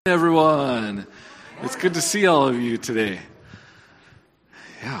Everyone, it's good to see all of you today.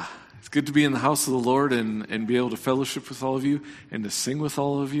 Yeah, it's good to be in the house of the Lord and be able to fellowship with all of you and to sing with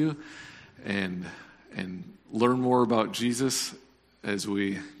all of you and learn more about Jesus as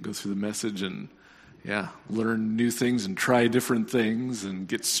we go through the message and learn new things and try different things and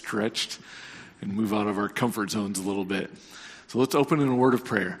get stretched and move out of our comfort zones a little bit. So let's open in a word of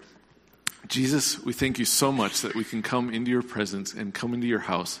prayer. Jesus, we thank you so much that we can come into your presence and come into your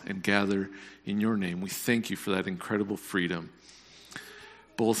house and gather in your name. We thank you for that incredible freedom,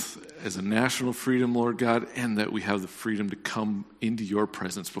 both as a national freedom, Lord God, and that we have the freedom to come into your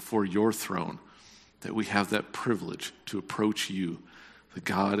presence before your throne, that we have that privilege to approach you, the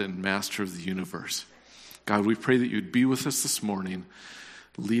God and master of the universe. God, we pray that you'd be with us this morning,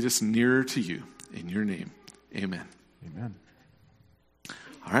 lead us nearer to you. In your name, amen. Amen.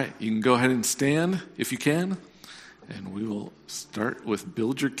 All right, you can go ahead and stand if you can, and we will start with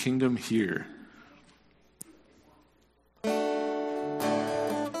Build Your Kingdom Here.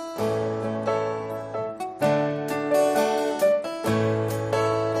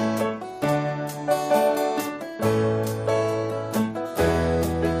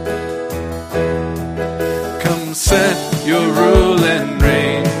 Come set your rule and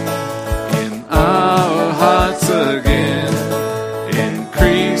reign in our hearts again.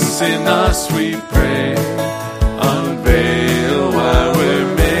 In us we pray, unveil why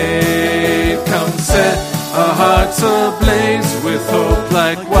we're made. Come set our hearts ablaze with hope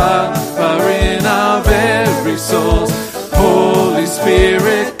like wildfire in our very souls. Holy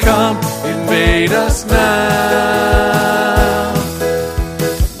Spirit, come invade us now.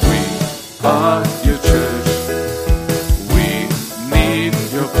 We are your church, we need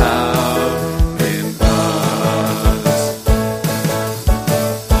your power in us.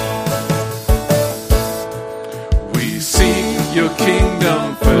 Your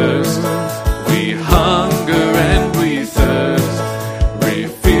kingdom first, we hunger and we thirst,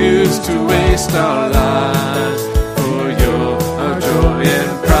 refuse to waste our lives, for you're our joy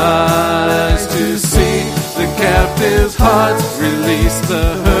and prize. To see the captives' hearts release,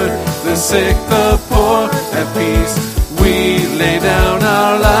 the hurt, the sick, the poor at peace, we lay down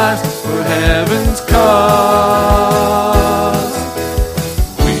our lives for heaven's cause.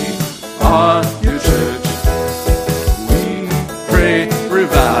 We are your church,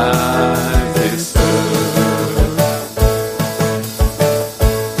 revive this earth.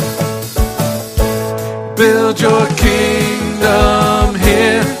 Build your kingdom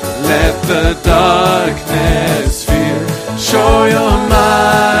here, let the darkness fear. Show your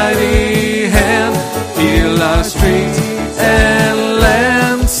mighty hand, heal our streets and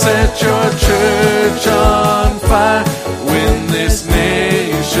land. Set your church on fire, win this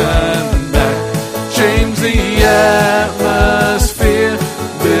nation back, change the atmosphere.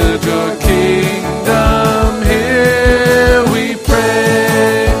 Build your kingdom here, we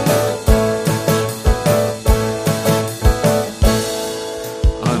pray.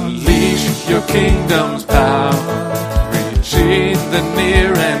 Unleash your kingdom's power, reaching the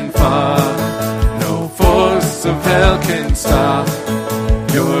near and far. No force of hell can stop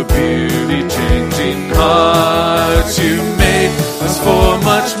your beauty changing hearts. You made us for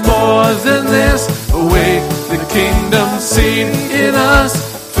much more than this. Awake the kingdom seed in us.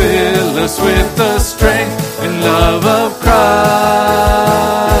 Fill us with the strength and love of Christ.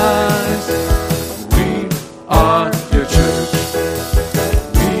 We are your church.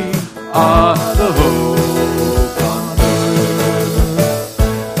 We are the hope on earth.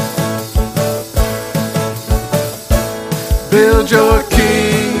 Build your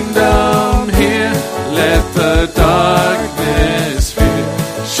kingdom here. Let the darkness fear.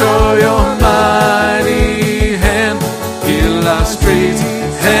 Show your mighty hand. Heal our streets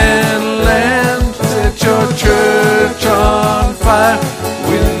and land. Set your church on fire,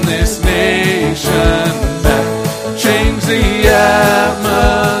 win this nation back, change the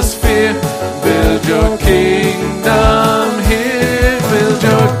atmosphere. Build your kingdom here, build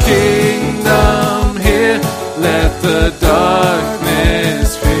your kingdom here. Let the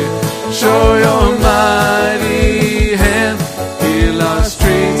darkness fear. Show your mighty hand, heal our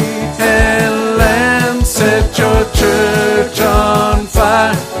streets and land. Set your church on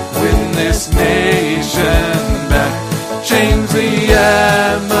fire, win this nation back, change the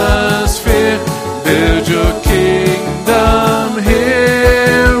atmosphere. Build your kingdom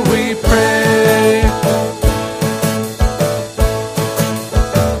here, we pray.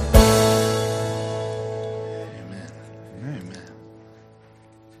 Amen. Amen.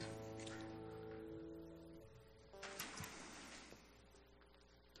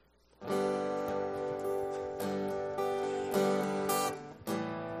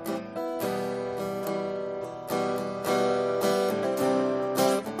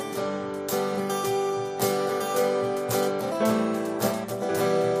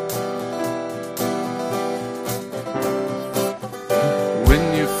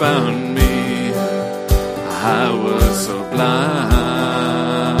 found me. I was so blind.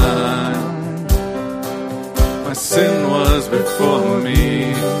 My sin was before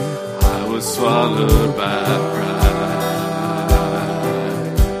me. I was swallowed by pride.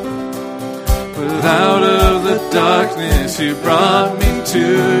 But out of the darkness you brought me to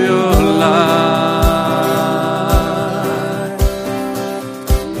your light.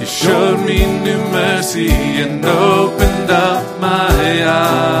 You showed me new mercy and opened up my eyes.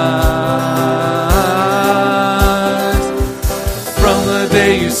 From the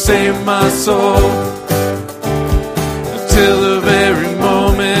day you saved my soul until the very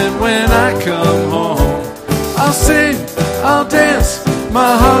moment when I come home, I'll sing, I'll dance,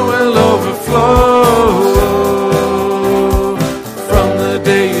 my heart will overflow. From the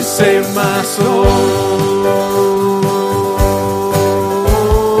day you saved my soul.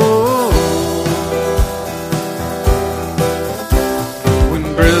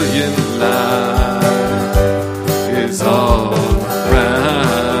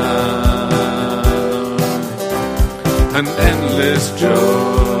 An endless joy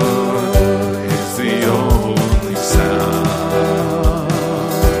is the only sound.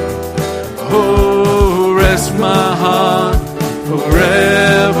 Oh, rest my heart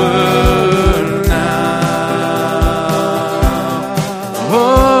forever now.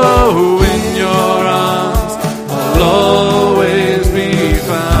 Oh, in your arms I'll always be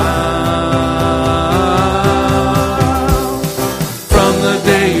found. From the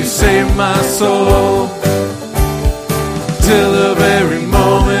day you saved my soul till the very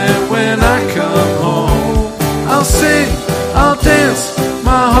moment when I come home, I'll sing, I'll dance,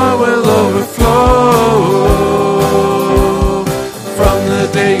 my heart will overflow. From the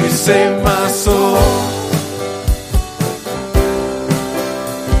day you saved my soul.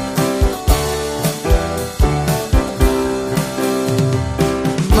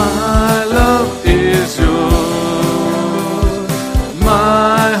 My love is yours,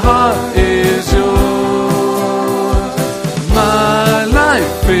 my heart is yours. My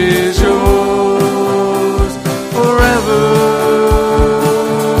life is yours forever.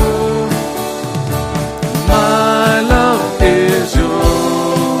 My love is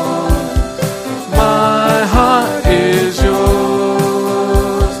yours. My heart is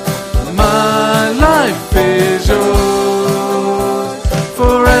yours. My life is yours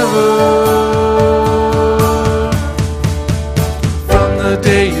forever. From the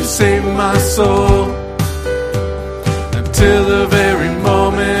day you saved my soul till the very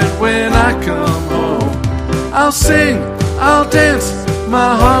moment when I come home, I'll sing, I'll dance,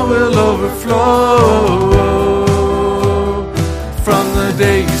 my heart will overflow. From the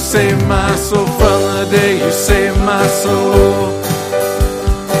day you saved my soul, from the day you saved my soul,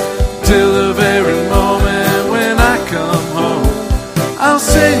 till the very moment when I come home, I'll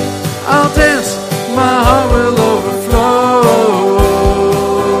sing, I'll dance, my heart will overflow.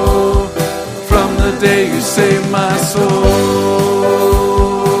 From the day you saved my soul.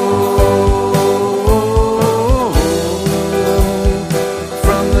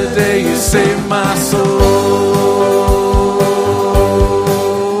 Save my soul.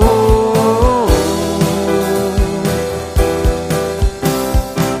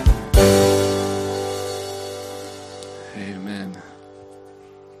 Amen.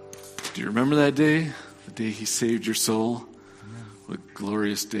 Do you remember that day? The day he saved your soul? What a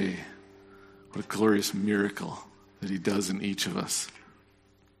glorious day. What a glorious miracle that he does in each of us.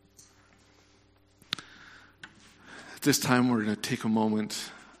 At this time, we're going to take a moment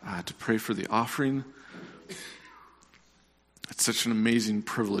to pray for the offering. It's such an amazing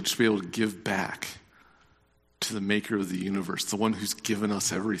privilege to be able to give back to the maker of the universe, the one who's given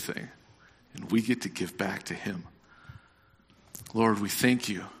us everything. And we get to give back to him. Lord, we thank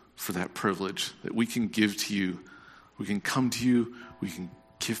you for that privilege that we can give to you. We can come to you. We can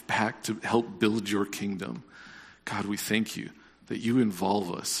give back to help build your kingdom. God, we thank you that you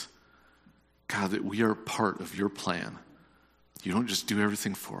involve us. God, that we are a part of your plan. You don't just do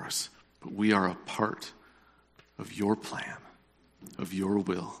everything for us, but we are a part of your plan, of your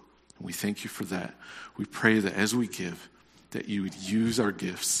will. And we thank you for that. We pray that as we give, that you would use our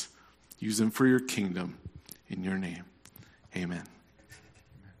gifts, use them for your kingdom, in your name. Amen.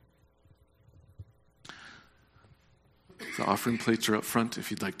 The offering plates are up front if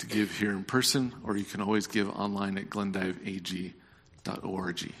you'd like to give here in person, or you can always give online at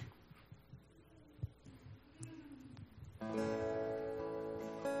glendiveag.org.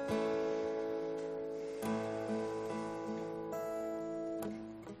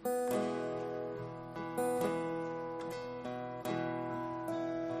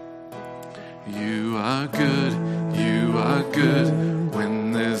 You are good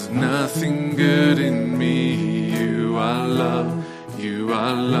when there's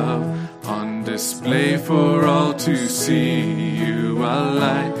are love on display for all to see. You are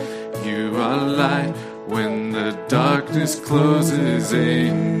light, you are light. When the darkness closes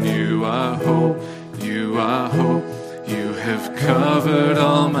in, you are hope, you are hope. You have covered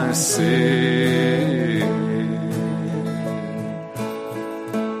all my sin.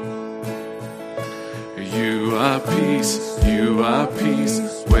 You are peace, you are peace.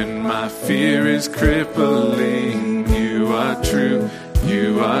 When my fear is crippling, you are true,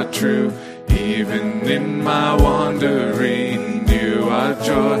 you are true. Even in my wandering, you are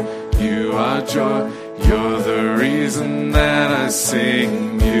joy, you are joy. You're the reason that I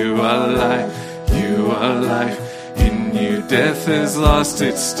sing. You are life, you are life. In you death has lost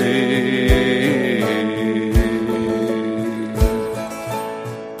its sting.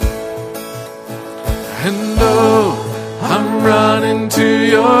 And oh, I'm running to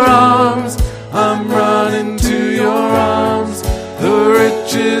your arms, I'm running to your arms. The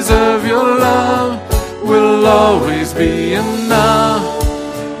riches of your love will always be enough.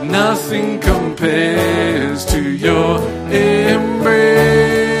 Nothing compares to your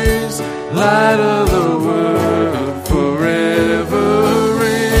embrace. Light of the world forever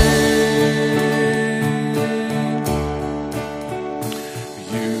reign.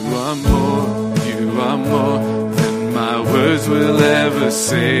 You are more than my words will ever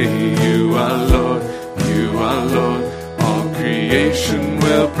say. You are Lord, you are Lord. All creation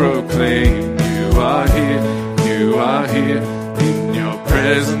will proclaim. You are here, you are here. In your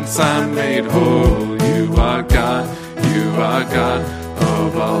presence I'm made whole. You are God, you are God.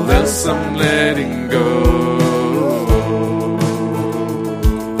 Of all else I'm letting go.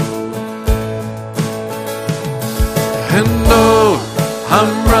 And oh,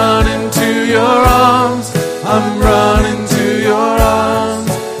 I'm running to your arms, I'm running to your arms.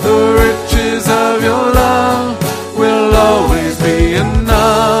 The riches of your love will always be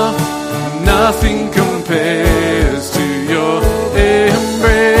enough. Nothing compares to your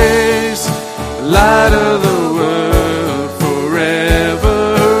embrace. Light of the world forever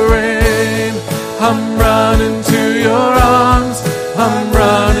reign. I'm running to your arms, I'm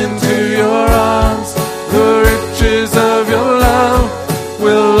running to your arms. The riches of your love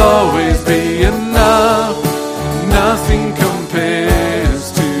will always be enough. Nothing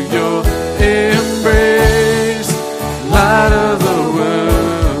compares to your embrace. Light of the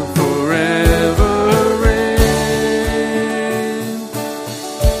world forever reign.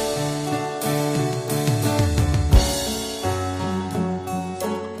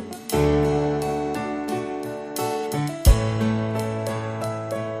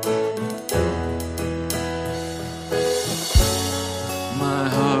 My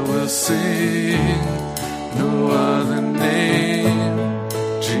heart will sing no other name.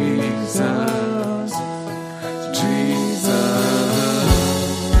 Jesus, Jesus.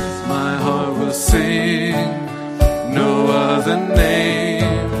 My heart will sing no other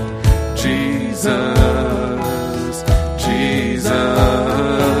name. Jesus, Jesus.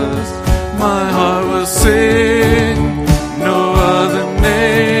 My heart will sing no other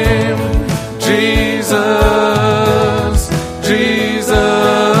name. Jesus,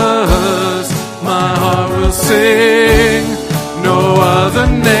 Jesus. My heart will sing no other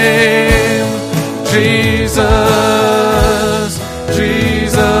name. Jesus,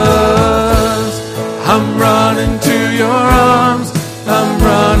 Jesus. I'm running to your arms, I'm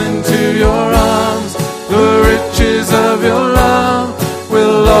running to your arms. The riches of your love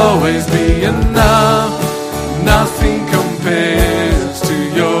will always be enough. Nothing compares to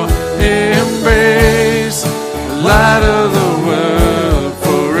your embrace. The light of the world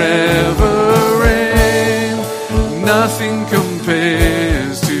forever reign. Nothing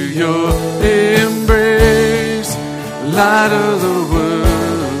compares to your embrace. Light of the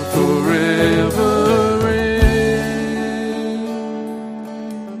world forever reign.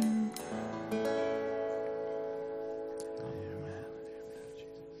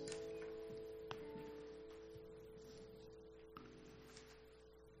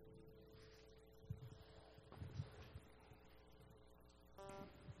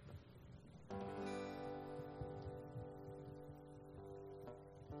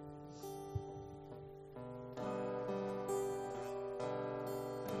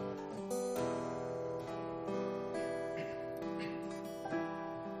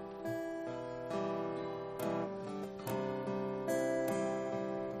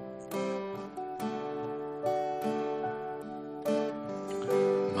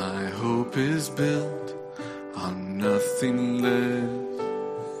 My hope is built on nothing less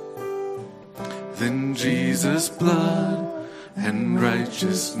than Jesus' blood and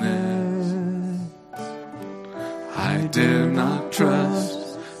righteousness. I dare not trust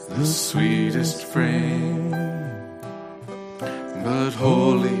the sweetest frame, but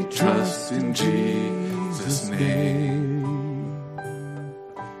wholly trust in Jesus' name.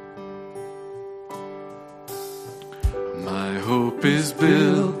 My hope is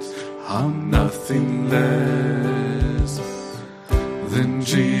built on nothing less than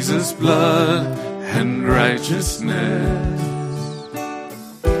Jesus' blood and righteousness.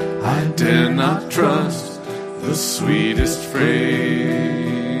 I dare not trust the sweetest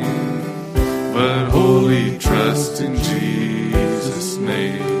frame, but wholly trust in Jesus'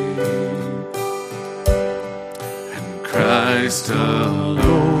 name. And Christ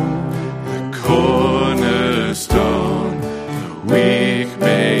alone, the cornerstone, the weak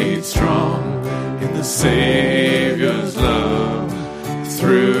made strong in the Savior's love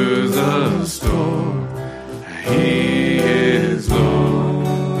through the storm. He is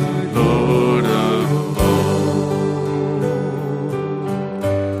Lord, Lord of all.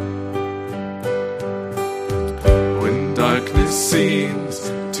 When darkness seems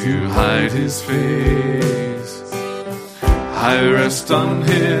to hide His face, I rest on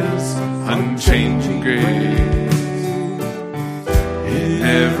His unchanging grace. In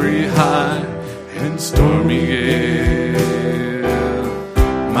every high and stormy gale,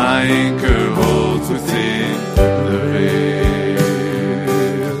 my anchor holds within the veil.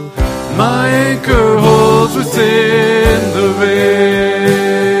 My anchor holds within the veil.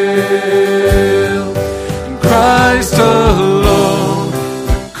 And Christ alone,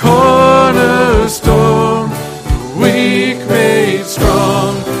 the cornerstone, the weak made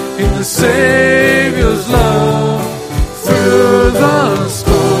strong in the Savior's love through the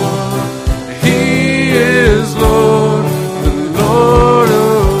storm. He is Lord, the Lord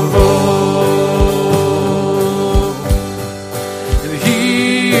of all. And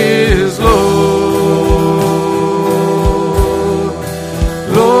He is Lord,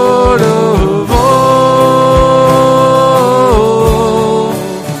 Lord of all.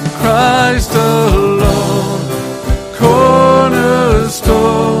 Christ alone, the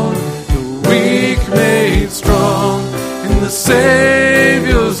cornerstone, the weak made strong in the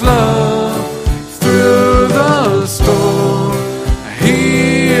Savior's love through the storm.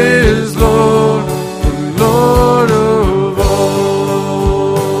 He is Lord, the Lord of all.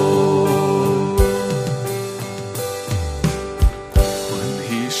 When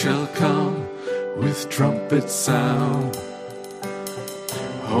He shall come with trumpet sound,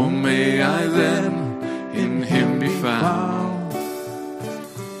 oh, may I then in Him be found,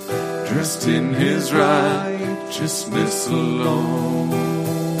 dressed in His righteousness alone,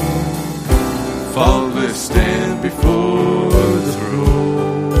 faultless stand before the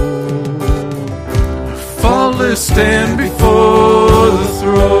throne, faultless stand before the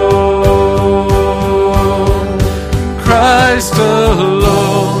throne. Christ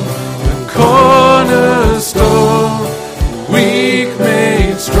alone, the cornerstone, weak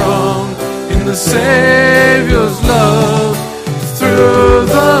made strong in the Savior's love through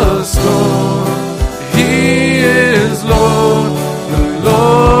the storm. He is Lord, the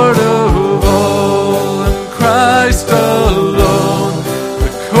Lord of all. And Christ alone,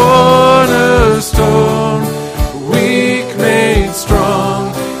 the cornerstone, weak made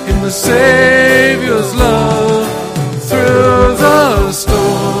strong in the Savior's love through the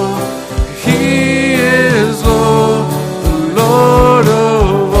storm. He is Lord, the Lord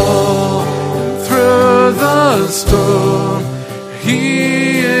of all. And through the storm,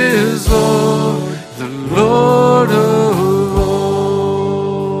 He is Lord, the Lord of all.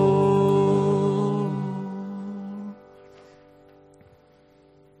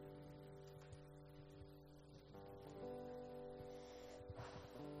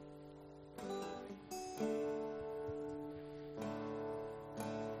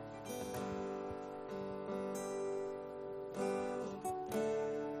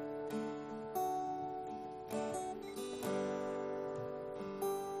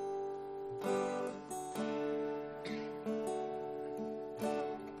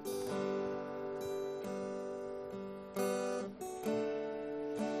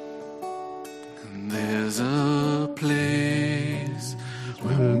 There's a place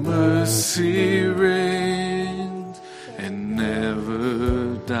where mercy reigns and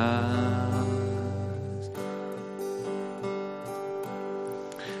never dies.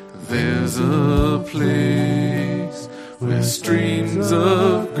 There's a place where streams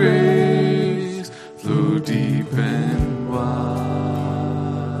of grace flow deep and wide,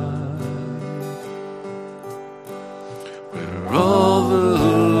 where all the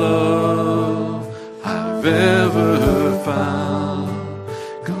love I've ever found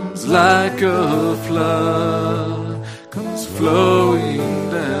comes like a flood, comes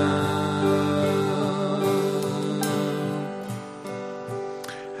flowing down.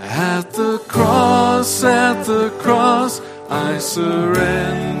 At the cross, I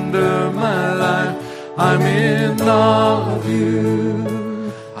surrender my life. I'm in awe of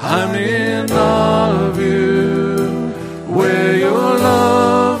you. I'm in awe of you. Where your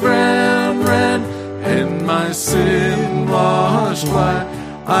love ran red and my sin washed white.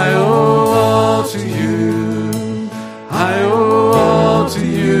 I owe all to you. I owe all to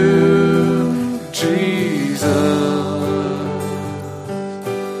you, Jesus.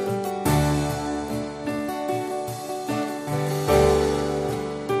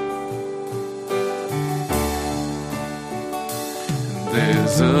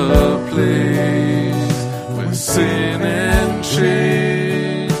 There's a place where sin and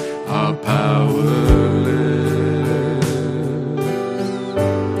shame are powerless,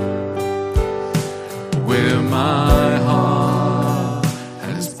 where my heart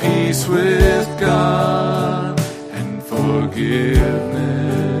has peace with God and forgiveness,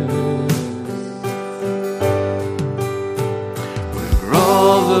 where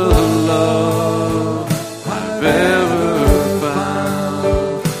all the love I've ever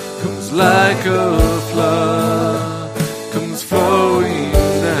like a flood comes flowing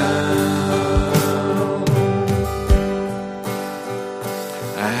down.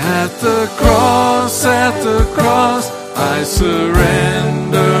 At the cross, I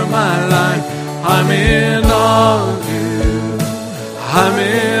surrender my life. I'm in awe of you. I'm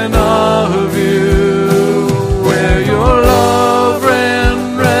in awe of you. Where your love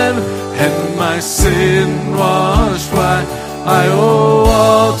ran red and my sin washed white. I owe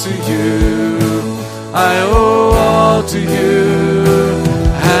all to you. I owe all to you.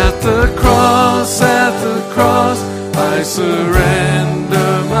 At the cross, I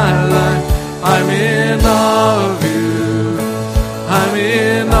surrender my life. I'm in awe of you. I'm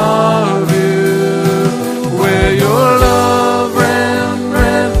in awe of you. Where your love ran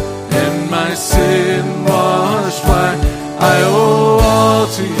red and my sin washed white. I owe all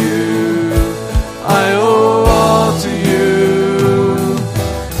to you. I owe all to you.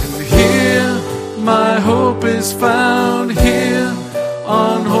 My hope is found here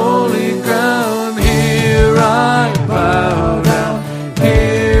on holy ground. Here I bow down.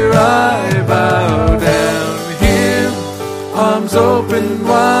 Here I bow down. Here, arms open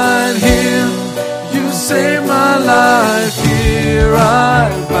wide. Here, you save my life. Here I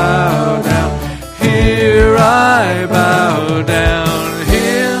bow down. Here I bow down.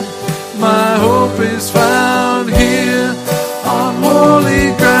 Here, my hope is found here on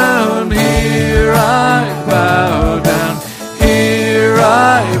holy ground. Here I bow down. Here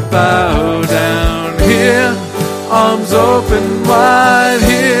I bow down. Here, arms open wide.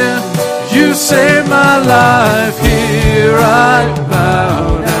 Here, you save my life. Here I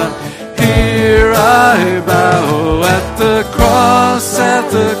bow down. Here I bow. At the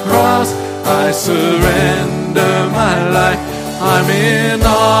cross, I surrender my life. I'm in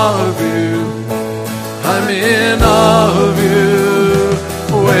awe of you. I'm in awe of you.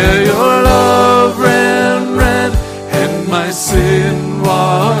 Where your love ran red and my sin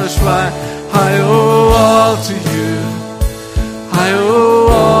washed white. I owe all to you. I owe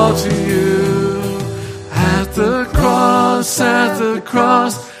all to you. At the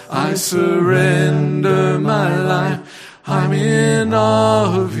cross, I surrender my life. I'm in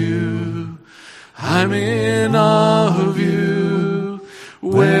awe of you. I'm in awe of you.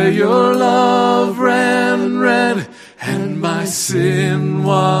 Where your love ran red and my sin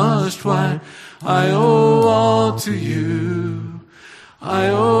washed white. I owe all to you. I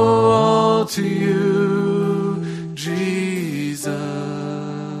owe all to you, Jesus,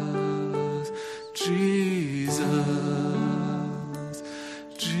 Jesus,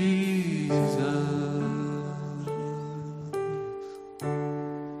 Jesus.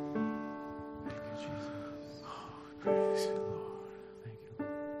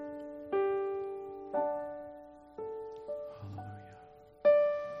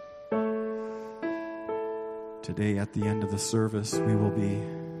 Today, at the end of the service, we will be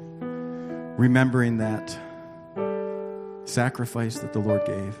remembering that sacrifice that the Lord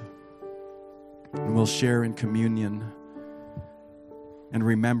gave. And we'll share in communion and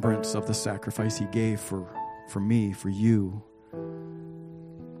remembrance of the sacrifice He gave for me, for you.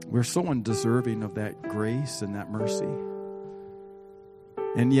 We're so undeserving of that grace and that mercy.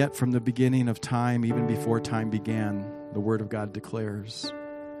 And yet, from the beginning of time, even before time began, the Word of God declares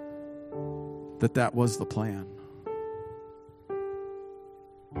that was the plan.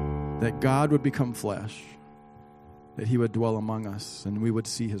 That God would become flesh, that He would dwell among us, and we would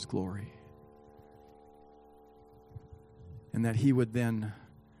see His glory. and that he would then,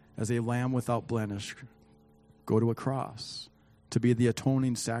 as a lamb without blemish, go to a cross to be the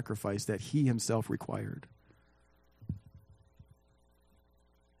atoning sacrifice that he himself required,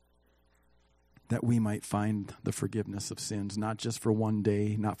 that we might find the forgiveness of sins, not just for one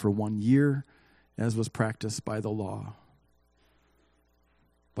day, not for 1 year, as was practiced by the law,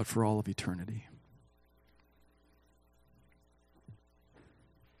 but for all of eternity.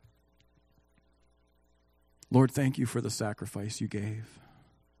 Lord, thank you for the sacrifice you gave,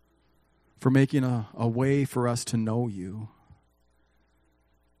 for making a way for us to know you.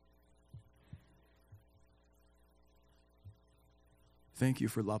 Thank you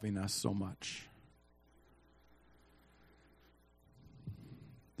for loving us so much.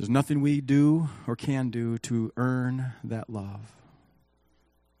 There's nothing we do or can do to earn that love.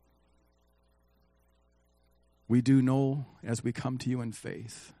 We do know as we come to you in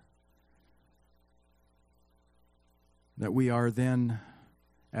faith that we are then,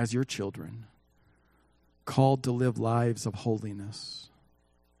 as your children, called to live lives of holiness,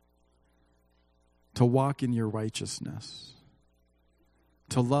 to walk in your righteousness,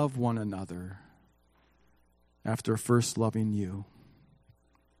 to love one another after first loving you,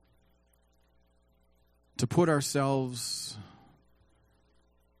 to put ourselves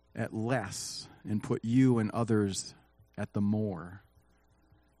at less and put you and others at the more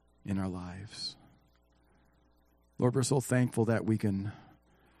in our lives. Lord, we're so thankful that we can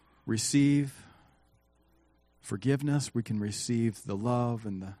receive forgiveness, we can receive the love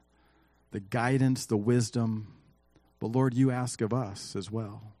and the guidance, the wisdom, but Lord, you ask of us as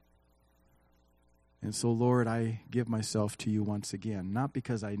well. And so, Lord, I give myself to you once again, not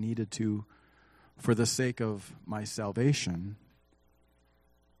because I needed to for the sake of my salvation,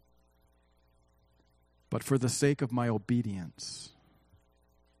 but for the sake of my obedience,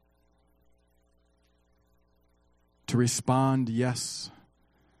 to respond, yes,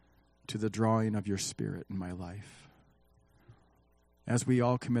 to the drawing of your Spirit in my life. As we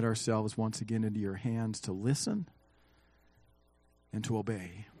all commit ourselves once again into your hands to listen and to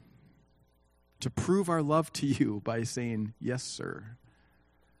obey, to prove our love to you by saying, yes, sir.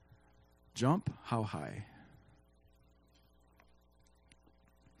 Jump, how high?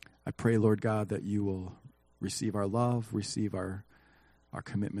 I pray, Lord God, that you will receive our love, receive our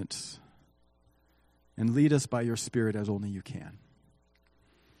commitments, and lead us by your Spirit as only you can.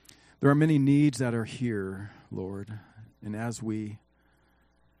 There are many needs that are here, Lord, and as we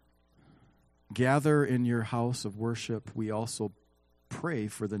gather in your house of worship, we also pray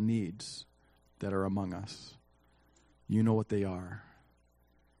for the needs that are among us. You know what they are.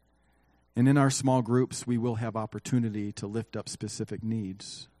 And in our small groups, we will have opportunity to lift up specific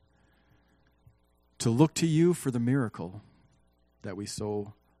needs, to look to you for the miracle that we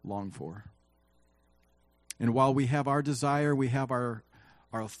so long for. And while we have our desire, we have our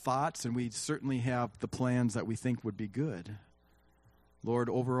thoughts, and we certainly have the plans that we think would be good, Lord,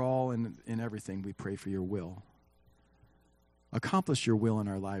 overall and in everything, we pray for your will. Accomplish your will in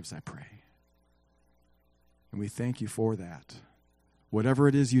our lives, I pray. And we thank you for that. Whatever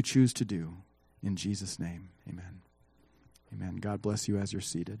it is you choose to do, in Jesus' name, amen. Amen. God bless you as you're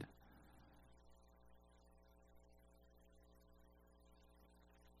seated.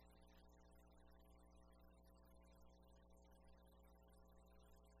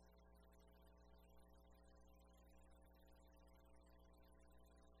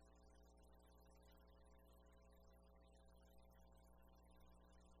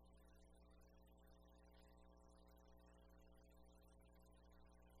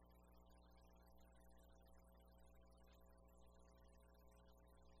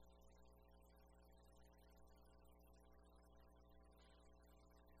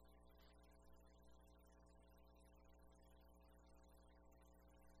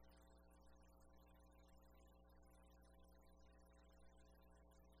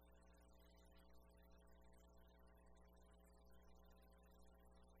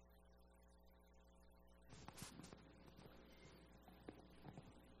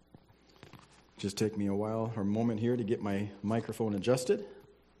 Just take me a while or a moment here to get my microphone adjusted.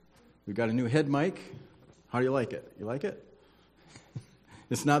 We've got a new head mic. How do you like it? You like it?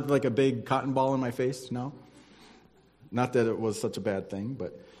 It's not like a big cotton ball in my face, no? Not that it was such a bad thing,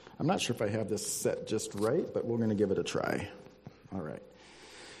 but I'm not sure if I have this set just right, but we're going to give it a try. All right.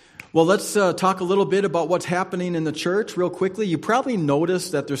 Well, let's talk a little bit about what's happening in the church real quickly. You probably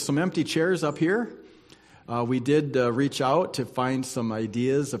noticed that there's some empty chairs up here. We did reach out to find some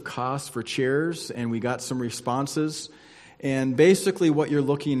ideas of costs for chairs, and we got some responses. And basically what you're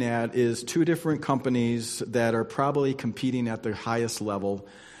looking at is two different companies that are probably competing at the highest level.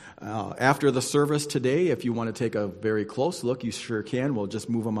 After the service today, if you want to take a very close look, you sure can. We'll just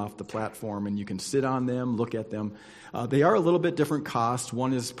move them off the platform, and you can sit on them, look at them. They are a little bit different cost.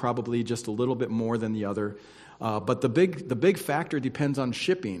 One is probably just a little bit more than the other. But the big factor depends on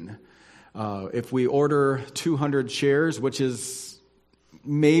shipping. If we order 200 chairs, which is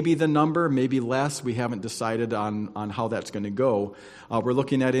maybe the number, maybe less, we haven't decided on how that's going to go. We're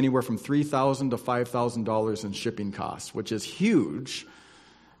looking at anywhere from $3,000 to $5,000 in shipping costs, which is huge,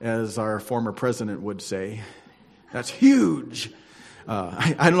 as our former president would say. That's huge.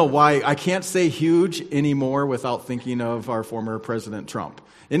 I don't know why I can't say huge anymore without thinking of our former President Trump.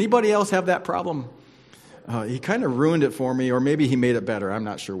 Anybody else have that problem? He kind of ruined it for me, or maybe he made it better. I'm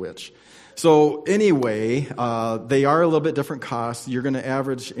not sure which. So anyway, they are a little bit different costs. You're going to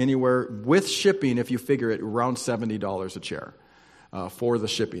average anywhere, with shipping, if you figure it, around $70 a chair for the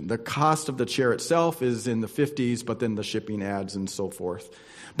shipping. The cost of the chair itself is in the 50s, but then the shipping adds and so forth.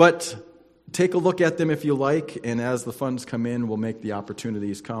 But take a look at them if you like, and as the funds come in, we'll make the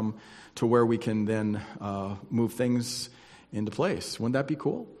opportunities come to where we can then move things into place. Wouldn't that be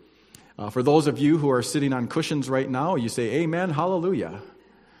cool? For those of you who are sitting on cushions right now, you say, amen, hallelujah,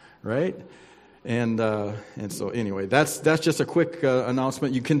 right? And so anyway, that's just a quick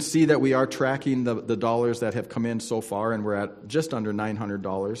announcement. You can see that we are tracking the dollars that have come in so far, and we're at just under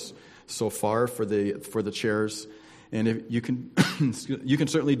 $900 so far for the chairs. And if you can you can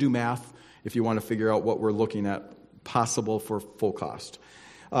certainly do math if you want to figure out what we're looking at possible for full cost.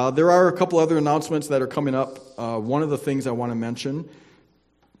 There are a couple other announcements that are coming up. One of the things I want to mention,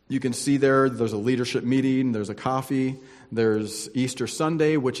 you can see there's a leadership meeting, there's a coffee, there's Easter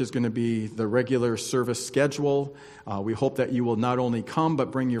Sunday, which is going to be the regular service schedule. We hope that you will not only come, but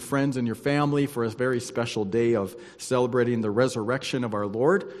bring your friends and your family for a very special day of celebrating the resurrection of our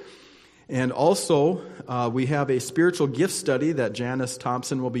Lord. And also, we have a spiritual gift study that Janice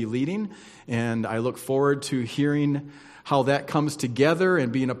Thompson will be leading, and I look forward to hearing how that comes together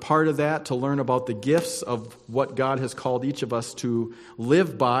and being a part of that to learn about the gifts of what God has called each of us to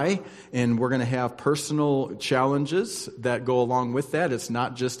live by. And we're going to have personal challenges that go along with that. It's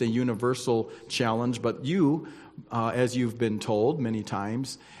not just a universal challenge, but you, as you've been told many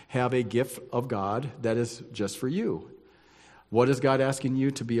times, have a gift of God that is just for you. What is God asking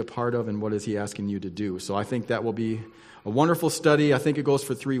you to be a part of, and what is He asking you to do? So I think that will be a wonderful study. I think it goes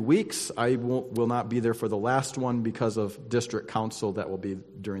for 3 weeks. I will not be there for the last one because of district council that will be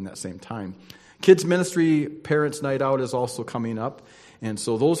during that same time. Kids Ministry Parents Night Out is also coming up. And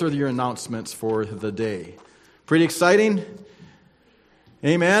so those are your announcements for the day. Pretty exciting.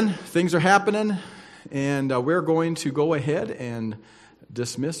 Amen. Things are happening. And we're going to go ahead and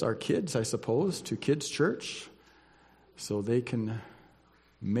dismiss our kids, I suppose, to Kids Church so they can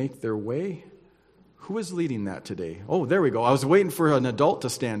make their way. Who is leading that today? Oh, there we go. I was waiting for an adult to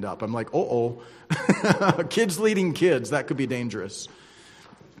stand up. I'm like, kids leading kids. That could be dangerous.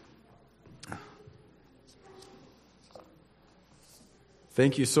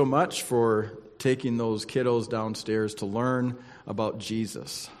 Thank you so much for taking those kiddos downstairs to learn about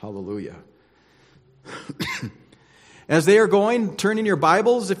Jesus. Hallelujah. As they are going, turn in your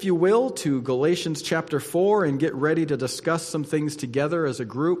Bibles, if you will, to Galatians chapter 4 and get ready to discuss some things together as a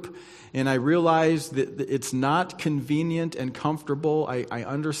group. And I realize that it's not convenient and comfortable. I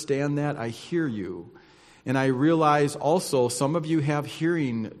understand that. I hear you. And I realize also some of you have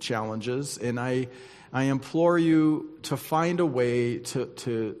hearing challenges, and I implore you to find a way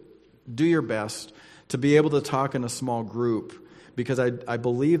to do your best to be able to talk in a small group, because I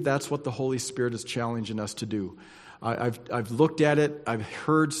believe that's what the Holy Spirit is challenging us to do. I've looked at it. I've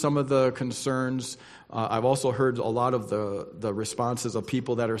heard some of the concerns. I've also heard a lot of the responses of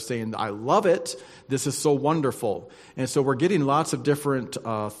people that are saying, I love it. This is so wonderful. And so we're getting lots of different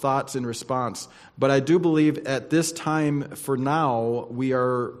thoughts in response. But I do believe at this time, for now, we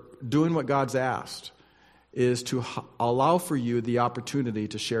are doing what God's asked, is to allow for you the opportunity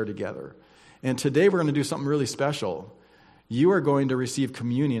to share together. And today we're going to do something really special. You are going to receive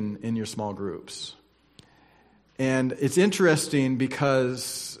communion in your small groups. And it's interesting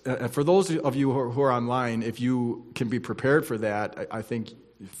because for those of you who are online, if you can be prepared for that, I think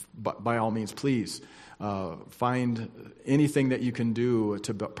by all means, please find anything that you can do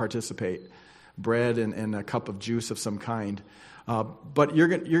to participate. Bread and a cup of juice of some kind. But you're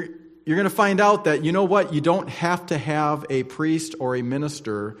going to find out that, you know what, you don't have to have a priest or a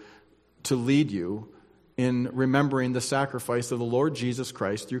minister to lead you in remembering the sacrifice of the Lord Jesus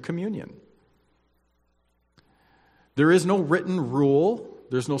Christ through communion. There is no written rule,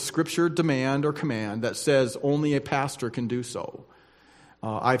 there's no scripture demand or command that says only a pastor can do so.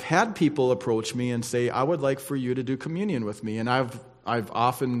 I've had people approach me and say, I would like for you to do communion with me. And I've I've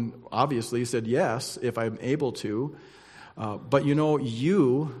often, obviously, said yes if I'm able to. But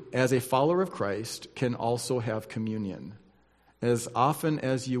you, as a follower of Christ, can also have communion as often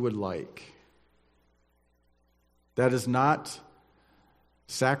as you would like. That is not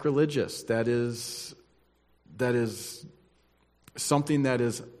sacrilegious. That is something that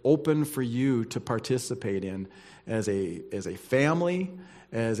is open for you to participate in as a family,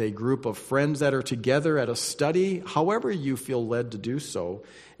 as a group of friends that are together at a study, however you feel led to do so.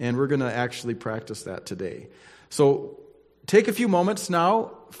 And we're going to actually practice that today. So take a few moments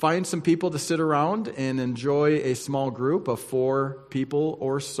now, find some people to sit around and enjoy a small group of 4 people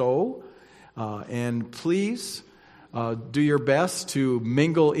or so. And please do your best to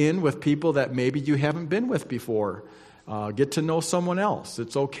mingle in with people that maybe you haven't been with before. Get to know someone else.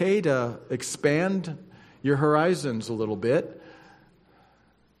 It's okay to expand your horizons a little bit.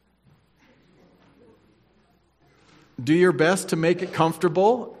 Do your best to make it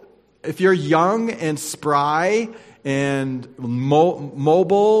comfortable. If you're young and spry and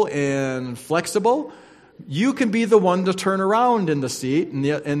mobile and flexible, you can be the one to turn around in the seat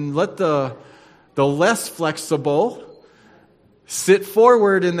and let the less flexible sit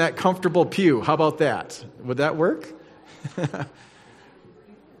forward in that comfortable pew. How about that? Would that work?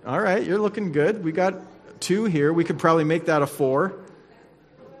 All right, you're looking good. We got 2 here. We could probably make that a 4.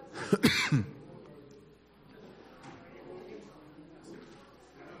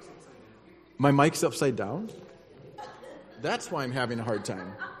 My mic's upside down? That's why I'm having a hard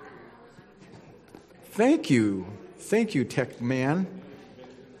time. Thank you. Thank you, tech man.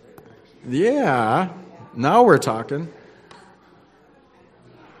 Yeah, now we're talking.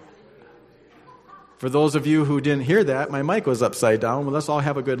 For those of you who didn't hear that, my mic was upside down. Well, let's all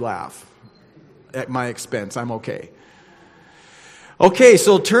have a good laugh. At my expense, I'm okay. Okay,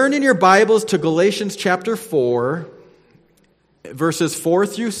 so turn in your Bibles to Galatians chapter 4, verses 4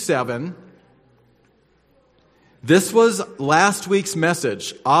 through 7. This was last week's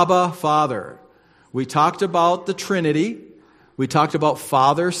message, Abba, Father. We talked about the Trinity. We talked about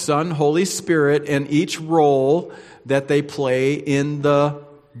Father, Son, Holy Spirit, and each role that they play in the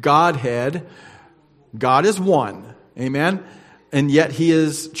Godhead. God is one, amen? And yet He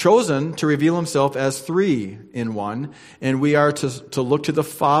is chosen to reveal Himself as 3 in 1. And we are to look to the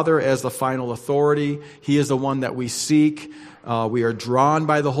Father as the final authority. He is the one that we seek. We are drawn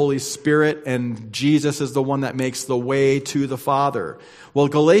by the Holy Spirit, and Jesus is the one that makes the way to the Father. Well,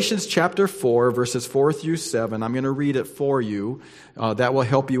 Galatians chapter 4, verses 4 through 7, I'm going to read it for you. That will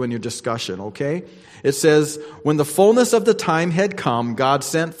help you in your discussion, okay? It says, "When the fullness of the time had come, God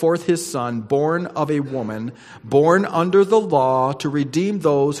sent forth His Son, born of a woman, born under the law, to redeem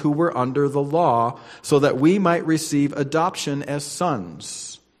those who were under the law, so that we might receive adoption as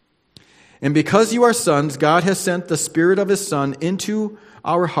sons. And because you are sons, God has sent the Spirit of His Son into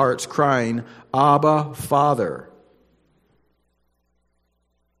our hearts, crying, 'Abba, Father.'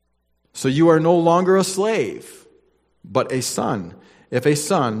 So you are no longer a slave, but a son. If a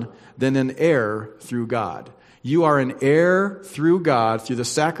son, then an heir through God." You are an heir through God, through the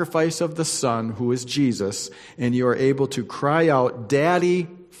sacrifice of the Son, who is Jesus, and you are able to cry out, "Daddy,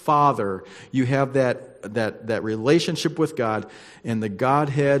 Father." You have that relationship with God, and the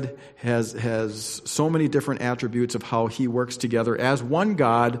Godhead has so many different attributes of how He works together as one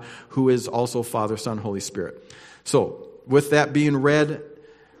God, who is also Father, Son, Holy Spirit. So, with that being read,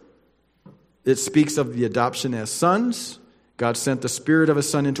 it speaks of the adoption as sons. God sent the Spirit of His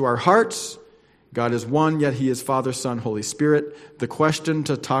Son into our hearts. God is one, yet He is Father, Son, Holy Spirit. The question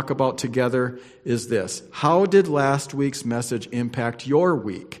to talk about together is this: how did last week's message impact your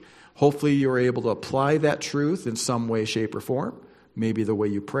week? Hopefully you're able to apply that truth in some way, shape, or form. Maybe the way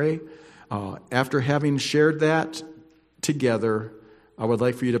you pray. After having shared that together, I would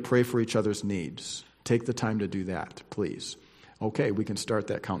like for you to pray for each other's needs. Take the time to do that, please. Okay, we can start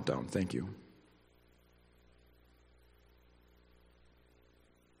that countdown. Thank you.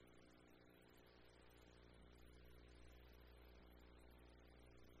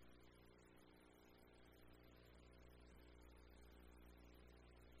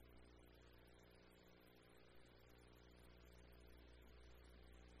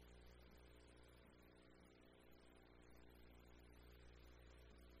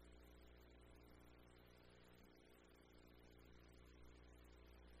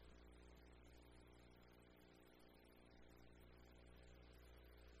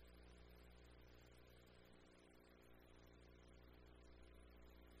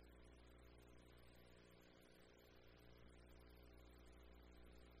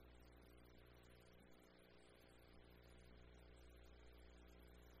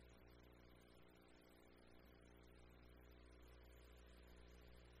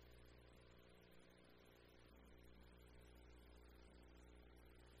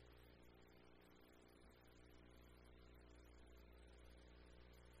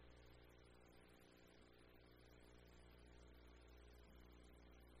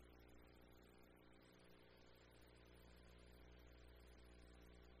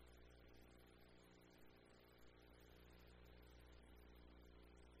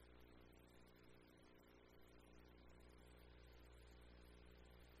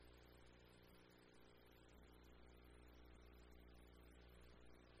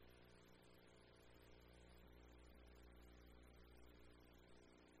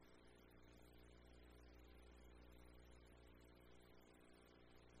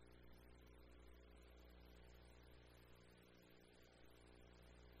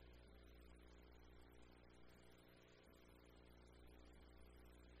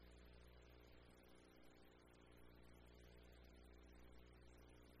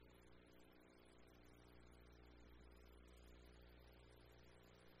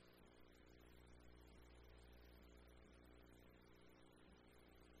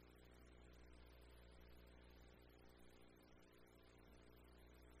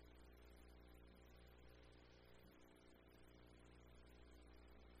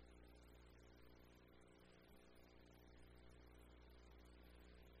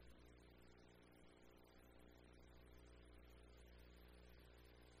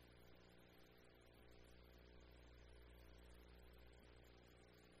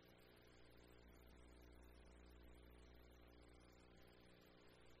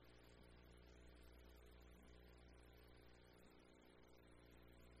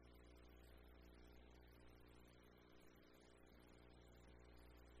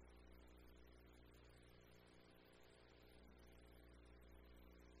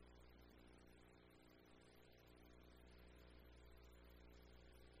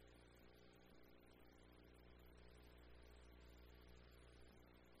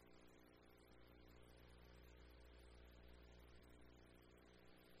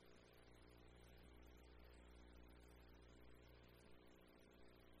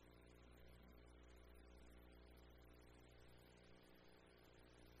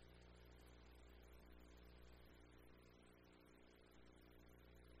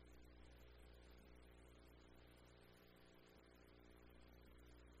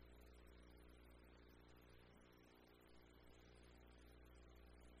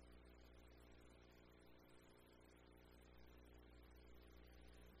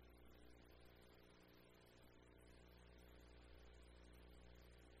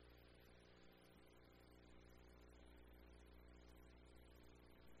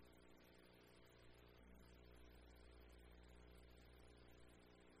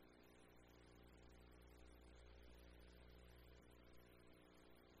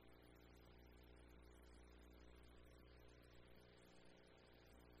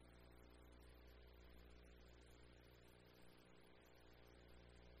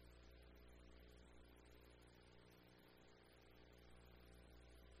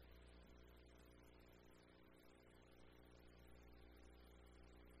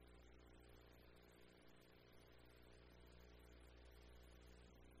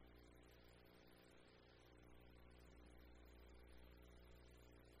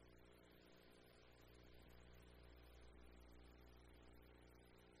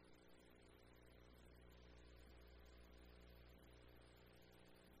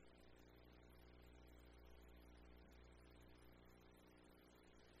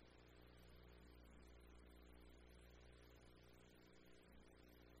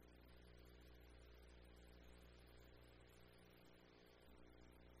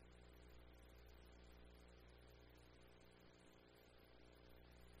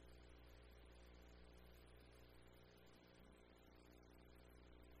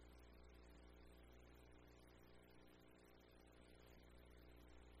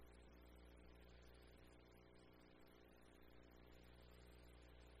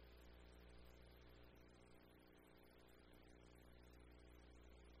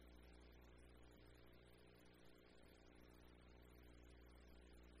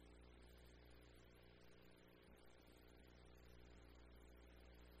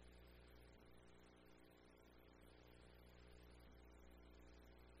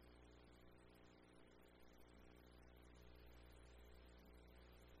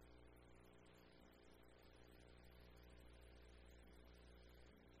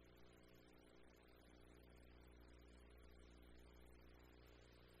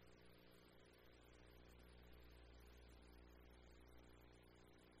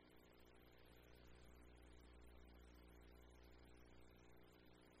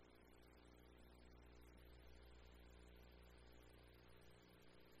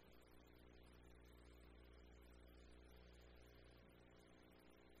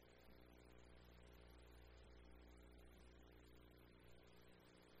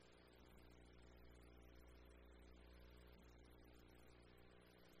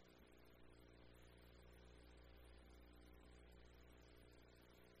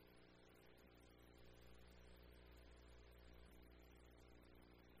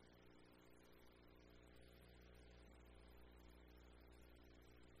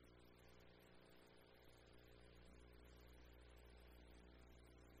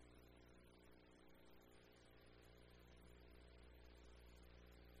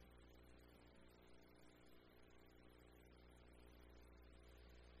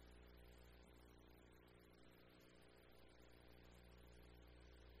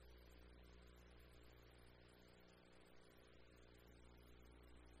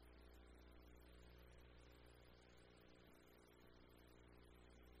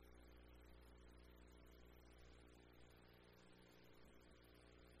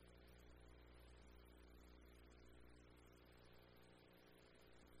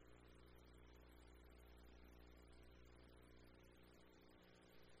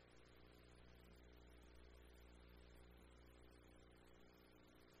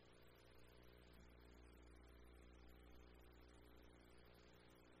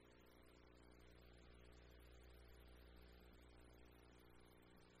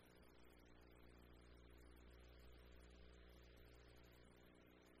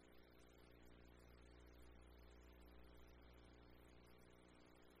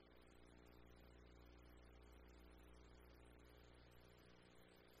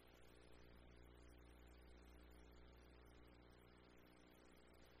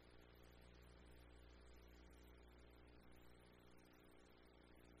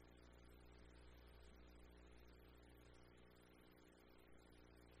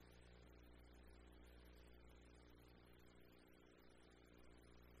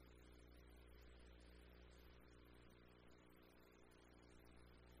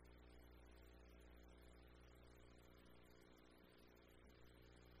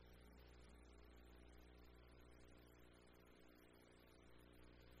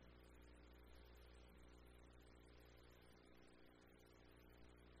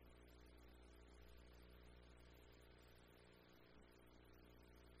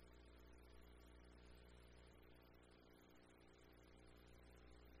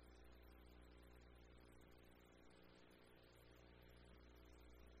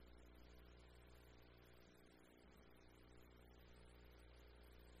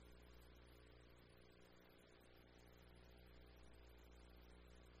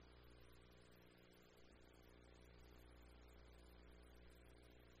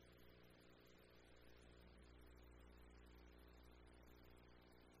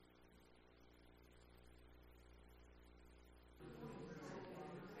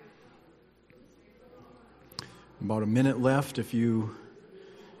 about a minute left. If you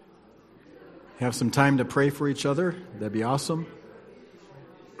have some time to pray for each other, that'd be awesome.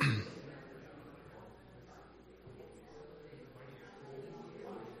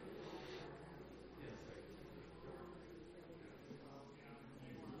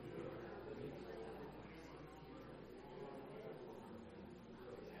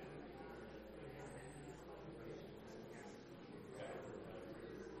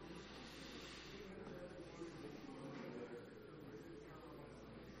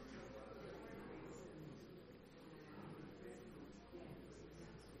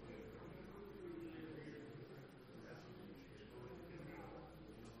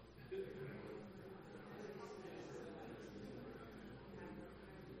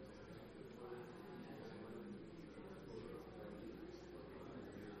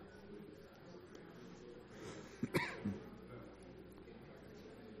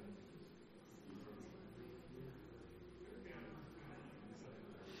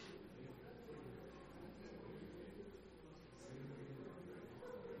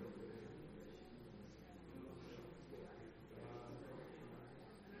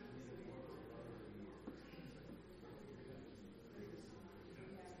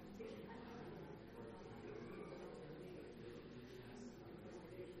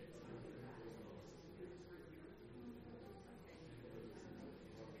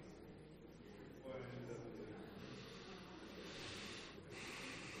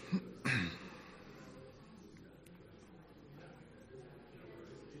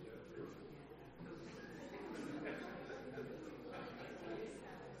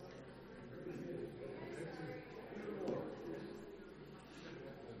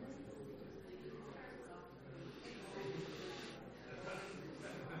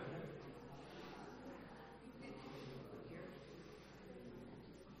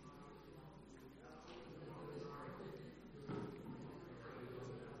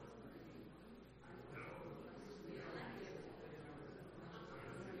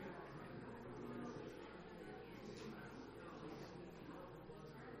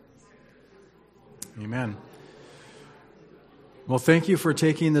 Amen. Well, thank you for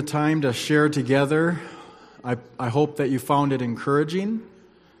taking the time to share together. I hope that you found it encouraging,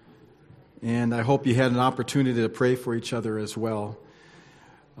 and I hope you had an opportunity to pray for each other as well.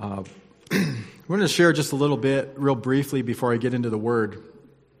 We're going to share just a little bit, real briefly, before I get into the Word.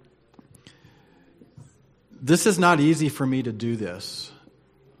 This is not easy for me to do this.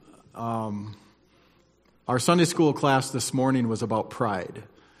 Our Sunday school class this morning was about pride.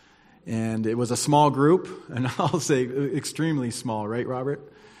 And it was a small group, and I'll say extremely small, right,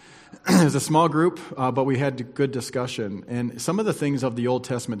 Robert? It was a small group, but we had good discussion. And some of the things of the Old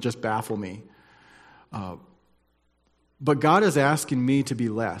Testament just baffle me. But God is asking me to be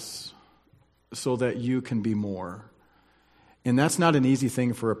less so that you can be more. And that's not an easy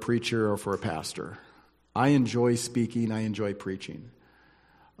thing for a preacher or for a pastor. I enjoy speaking. I enjoy preaching.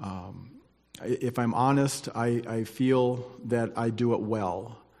 If I'm honest, I feel that I do it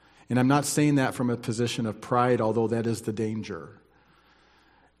well. And I'm not saying that from a position of pride, although that is the danger.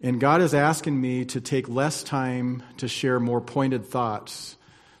 And God is asking me to take less time to share more pointed thoughts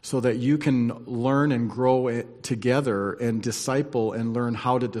so that you can learn and grow together and disciple and learn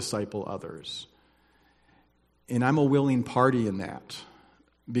how to disciple others. And I'm a willing party in that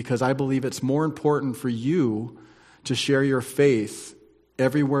because I believe it's more important for you to share your faith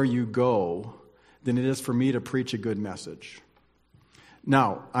everywhere you go than it is for me to preach a good message.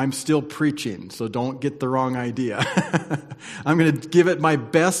 Now, I'm still preaching, so don't get the wrong idea. I'm going to give it my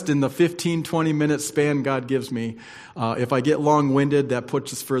best in the 15, 20-minute span God gives me. If I get long-winded, that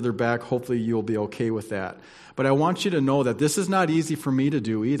puts us further back. Hopefully you'll be okay with that. But I want you to know that this is not easy for me to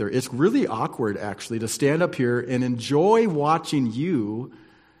do either. It's really awkward, actually, to stand up here and enjoy watching you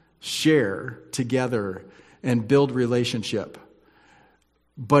share together and build relationship.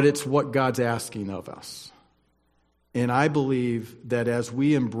 But it's what God's asking of us. And I believe that as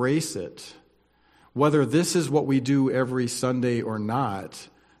we embrace it, whether this is what we do every Sunday or not,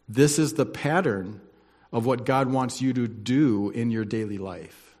 this is the pattern of what God wants you to do in your daily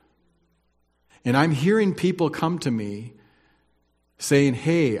life. And I'm hearing people come to me saying,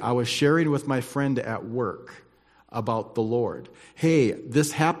 hey, I was sharing with my friend at work about the Lord. Hey,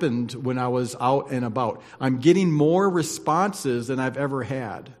 this happened when I was out and about. I'm getting more responses than I've ever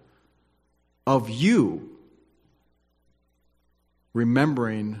had of you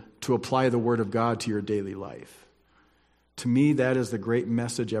remembering to apply the Word of God to your daily life. To me, that is the great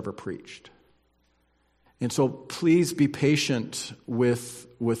message ever preached. And so please be patient with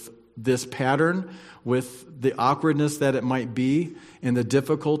this pattern, with the awkwardness that it might be, and the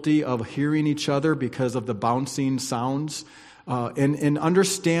difficulty of hearing each other because of the bouncing sounds, and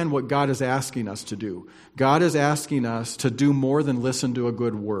understand what God is asking us to do. God is asking us to do more than listen to a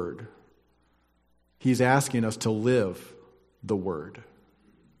good word. He's asking us to live the word.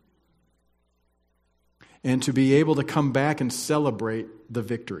 And to be able to come back and celebrate the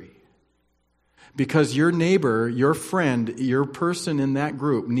victory. Because your neighbor, your friend, your person in that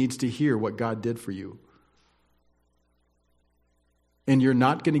group needs to hear what God did for you. And you're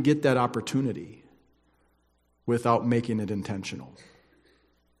not going to get that opportunity without making it intentional.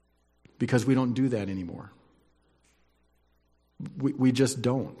 Because we don't do that anymore. We just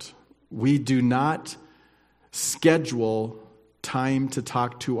don't. We do not schedule time to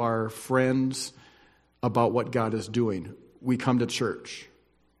talk to our friends about what God is doing. We come to church.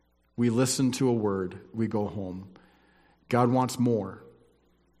 We listen to a word. We go home. God wants more.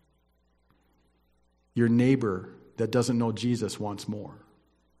 Your neighbor that doesn't know Jesus wants more.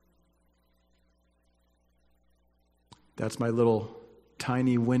 That's my little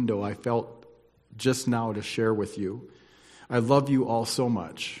tiny window I felt just now to share with you. I love you all so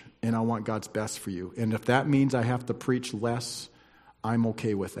much, and I want God's best for you. And if that means I have to preach less, I'm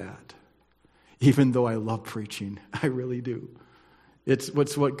okay with that. Even though I love preaching, I really do. It's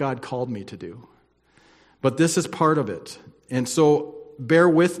what God called me to do. But this is part of it. And so bear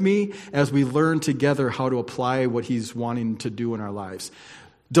with me as we learn together how to apply what He's wanting to do in our lives.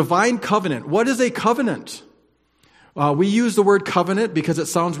 Divine covenant. What is a covenant? We use the word covenant because it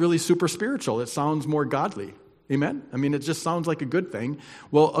sounds really super spiritual. It sounds more godly. Amen? I mean, it just sounds like a good thing.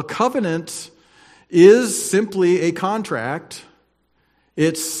 Well, a covenant is simply a contract.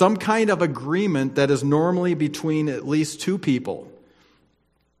 It's some kind of agreement that is normally between at least two people.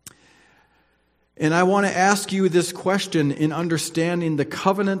 And I want to ask you this question in understanding the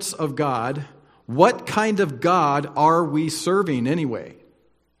covenants of God. What kind of God are we serving anyway?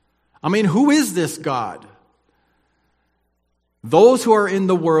 I mean, who is this God? Those who are in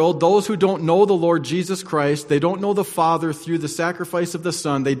the world, those who don't know the Lord Jesus Christ, they don't know the Father through the sacrifice of the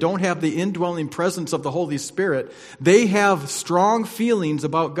Son, they don't have the indwelling presence of the Holy Spirit, they have strong feelings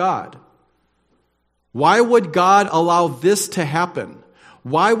about God. Why would God allow this to happen?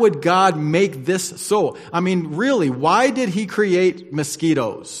 Why would God make this so? I mean, really, why did He create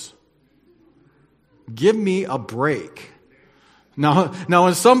mosquitoes? Give me a break. Now,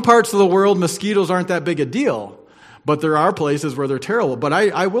 in some parts of the world, mosquitoes aren't that big a deal. But there are places where they're terrible. But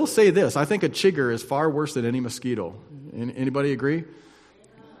I will say this. I think a chigger is far worse than any mosquito. Anybody agree?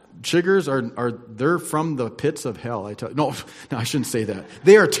 Chiggers they're from the pits of hell. No, I shouldn't say that.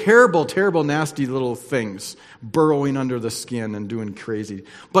 They are terrible, terrible, nasty little things burrowing under the skin and doing crazy.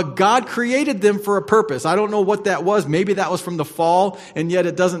 But God created them for a purpose. I don't know what that was. Maybe that was from the fall, and yet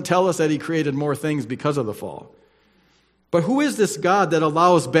it doesn't tell us that He created more things because of the fall. But who is this God that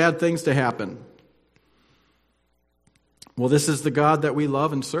allows bad things to happen? Well, this is the God that we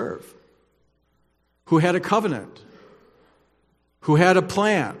love and serve, who had a covenant, who had a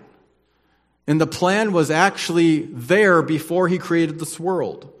plan. And the plan was actually there before He created this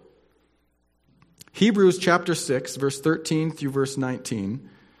world. Hebrews chapter 6, verse 13 through verse 19.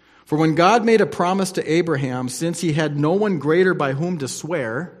 For when God made a promise to Abraham, since he had no one greater by whom to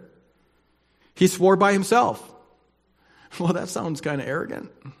swear, He swore by Himself. Well, that sounds kind of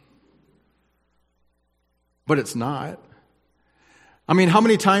arrogant. But it's not. I mean, how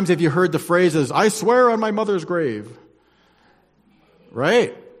many times have you heard the phrases, I swear on my mother's grave?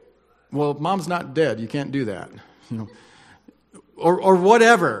 Right? Well, mom's not dead. You can't do that. Or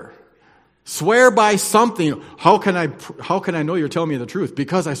whatever. Swear by something. How can I know you're telling me the truth?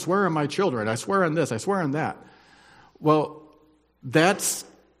 Because I swear on my children. I swear on this. I swear on that. Well, that's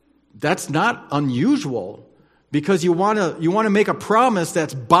not unusual. Because you want to make a promise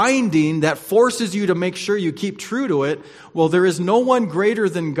that's binding, that forces you to make sure you keep true to it. Well, there is no one greater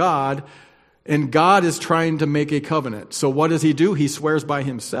than God, and God is trying to make a covenant. So what does He do? He swears by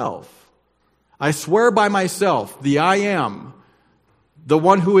Himself. I swear by myself, the I am, the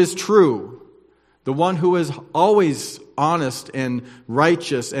one who is true, the one who is always honest and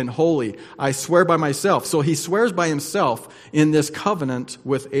righteous and holy. I swear by myself. So He swears by Himself in this covenant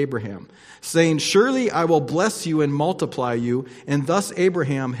with Abraham, saying, surely I will bless you and multiply you. And thus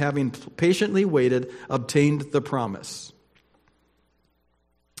Abraham, having patiently waited, obtained the promise.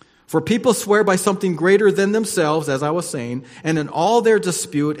 For people swear by something greater than themselves, as I was saying, and in all their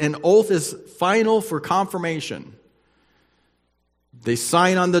dispute, an oath is final for confirmation. They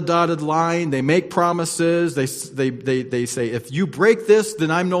sign on the dotted line. They make promises. They say, if you break this,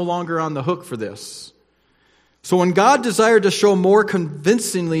 then I'm no longer on the hook for this. So when God desired to show more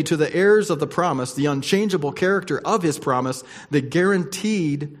convincingly to the heirs of the promise the unchangeable character of his promise, he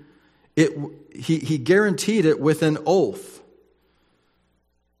guaranteed it with an oath,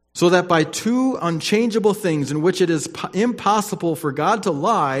 so that by two unchangeable things in which it is impossible for God to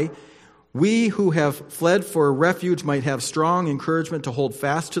lie, we who have fled for refuge might have strong encouragement to hold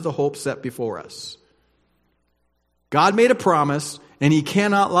fast to the hope set before us. God made a promise, and he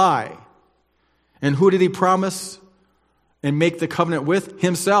cannot lie. And who did he promise and make the covenant with?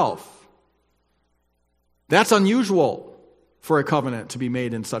 Himself. That's unusual for a covenant to be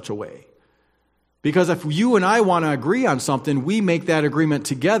made in such a way. Because if you and I want to agree on something, we make that agreement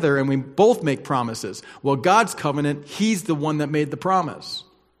together and we both make promises. Well, God's covenant, he's the one that made the promise.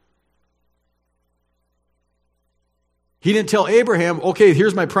 He didn't tell Abraham, okay,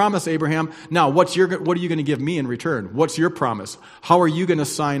 here's my promise, Abraham. Now, what are you going to give me in return? What's your promise? How are you going to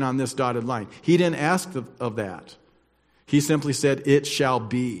sign on this dotted line? He didn't ask of that. He simply said, it shall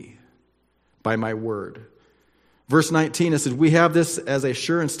be by my word. Verse 19, it says, we have this as a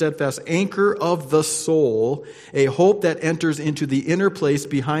sure and steadfast anchor of the soul, a hope that enters into the inner place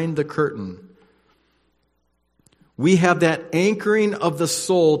behind the curtain. We have that anchoring of the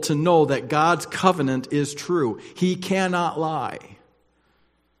soul to know that God's covenant is true. He cannot lie.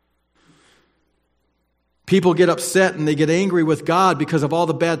 People get upset and they get angry with God because of all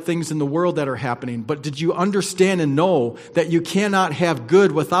the bad things in the world that are happening. But did you understand and know that you cannot have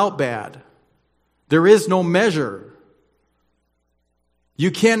good without bad? There is no measure.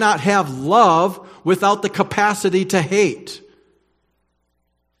 You cannot have love without the capacity to hate.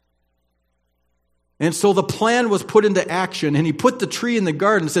 And so the plan was put into action, and he put the tree in the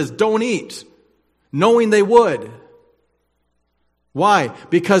garden and says, don't eat, knowing they would. Why?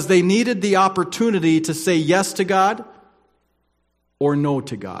 Because they needed the opportunity to say yes to God or no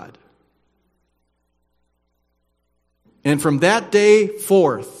to God. And from that day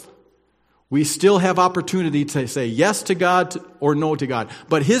forth, we still have opportunity to say yes to God or no to God.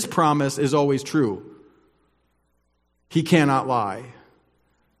 But his promise is always true. He cannot lie.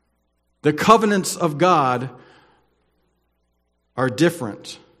 The covenants of God are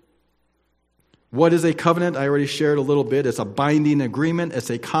different. What is a covenant? I already shared a little bit. It's a binding agreement.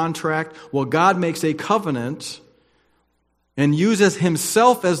 It's a contract. Well, God makes a covenant and uses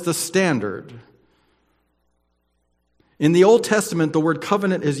himself as the standard. In the Old Testament, the word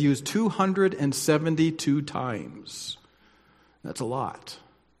covenant is used 272 times. That's a lot.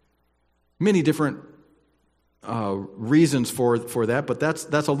 Many different reasons for that, but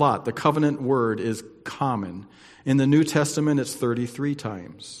that's a lot. The covenant word is common. In the New Testament, it's 33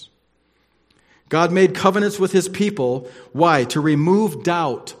 times. God made covenants with his people. Why? To remove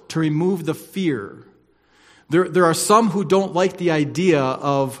doubt, to remove the fear. There are some who don't like the idea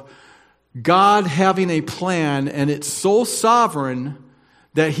of God having a plan, and it's so sovereign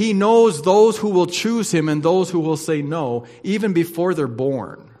that he knows those who will choose him and those who will say no, even before they're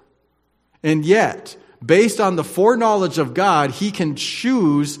born. And yet, based on the foreknowledge of God, he can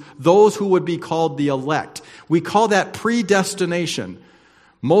choose those who would be called the elect. We call that predestination.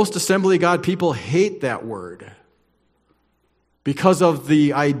 Most Assembly of God people hate that word because of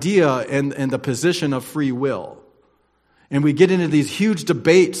the idea and the position of free will. And we get into these huge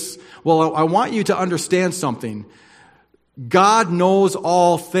debates. Well, I want you to understand something. God knows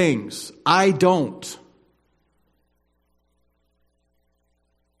all things. I don't.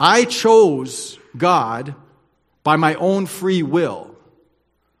 I chose God by my own free will.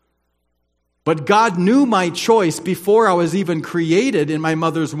 But God knew my choice before I was even created in my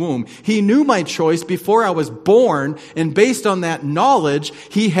mother's womb. He knew my choice before I was born, and based on that knowledge,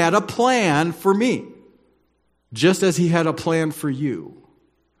 he had a plan for me, just as he had a plan for you.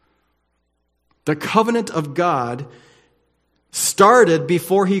 The covenant of God started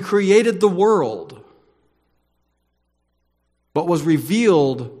before he created the world, but was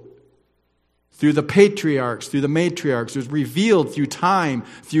revealed through the patriarchs, through the matriarchs. It was revealed through time,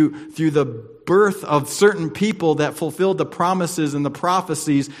 through the birth of certain people that fulfilled the promises and the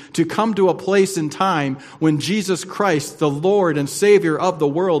prophecies to come to a place in time when Jesus Christ, the Lord and Savior of the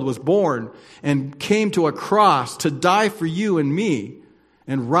world, was born and came to a cross to die for you and me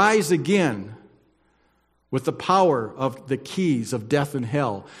and rise again with the power of the keys of death and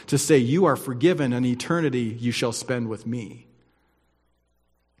hell to say, you are forgiven and eternity you shall spend with me.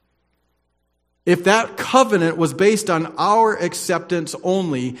 If that covenant was based on our acceptance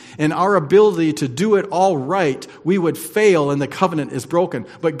only and our ability to do it all right, we would fail and the covenant is broken.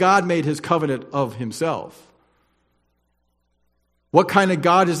 But God made his covenant of himself. What kind of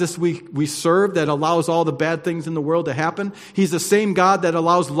God is this we serve that allows all the bad things in the world to happen? He's the same God that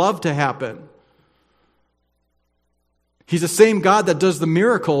allows love to happen. He's the same God that does the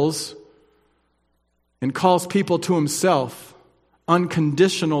miracles and calls people to himself.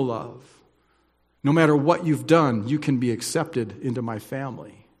 Unconditional love. No matter what you've done, you can be accepted into my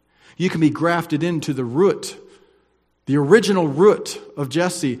family. You can be grafted into the root. The original root of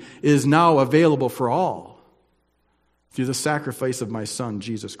Jesse is now available for all through the sacrifice of my Son,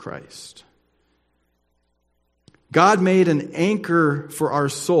 Jesus Christ. God made an anchor for our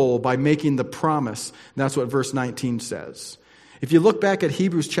soul by making the promise. That's what verse 19 says. If you look back at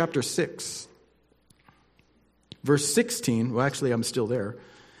Hebrews chapter 6, verse 16, well, actually, I'm still there.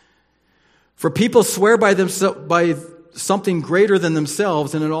 For people swear by something greater than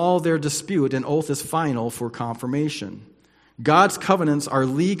themselves, and in all their dispute, an oath is final for confirmation. God's covenants are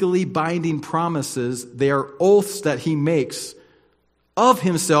legally binding promises. They are oaths that he makes of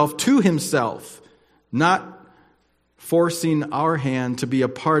himself to himself, not forcing our hand to be a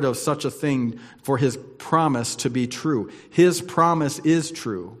part of such a thing for his promise to be true. His promise is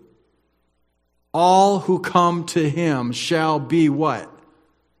true. All who come to him shall be what?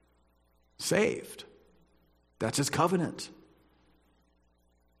 Saved. That's his covenant.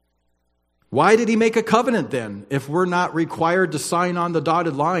 Why did he make a covenant then, if we're not required to sign on the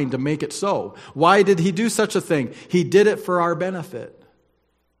dotted line to make it so? Why did he do such a thing? He did it for our benefit.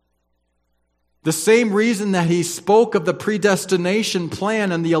 The same reason that he spoke of the predestination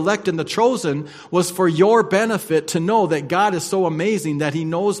plan and the elect and the chosen was for your benefit, to know that God is so amazing that he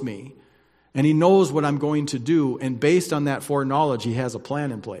knows me and he knows what I'm going to do, and based on that foreknowledge, he has a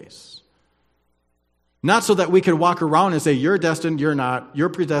plan in place. Not so that we could walk around and say, you're destined, you're not. You're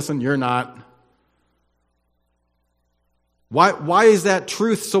predestined, you're not. Why is that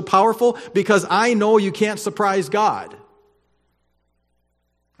truth so powerful? Because I know you can't surprise God.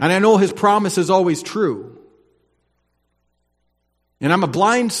 And I know his promise is always true. And I'm a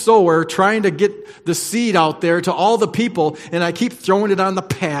blind sower trying to get the seed out there to all the people, and I keep throwing it on the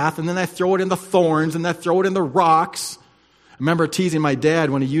path, and then I throw it in the thorns, and I throw it in the rocks. I remember teasing my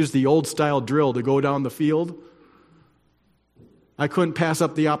dad when he used the old-style drill to go down the field. I couldn't pass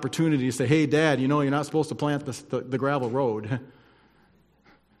up the opportunity to say, hey, Dad, you know you're not supposed to plant the gravel road.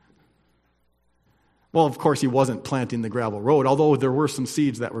 Well, of course, he wasn't planting the gravel road, although there were some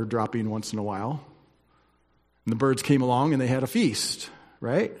seeds that were dropping once in a while. And the birds came along and they had a feast,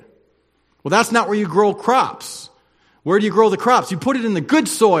 right? Well, that's not where you grow crops. Where do you grow the crops? You put it in the good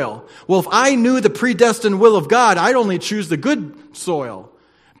soil. Well, if I knew the predestined will of God, I'd only choose the good soil.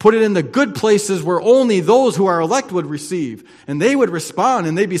 Put it in the good places where only those who are elect would receive. And they would respond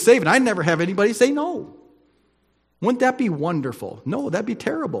and they'd be saved. And I'd never have anybody say no. Wouldn't that be wonderful? No, that'd be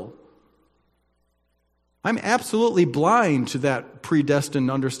terrible. I'm absolutely blind to that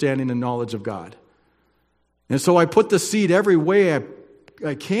predestined understanding and knowledge of God. And so I put the seed every way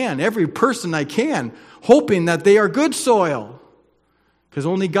I can, every person I can, hoping that they are good soil. Because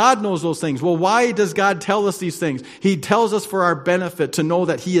only God knows those things. Well, why does God tell us these things? He tells us for our benefit, to know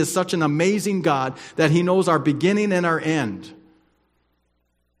that he is such an amazing God that he knows our beginning and our end.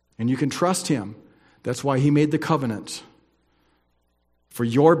 And you can trust him. That's why he made the covenant. For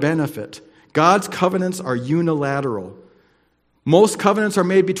your benefit. God's covenants are unilateral. Most covenants are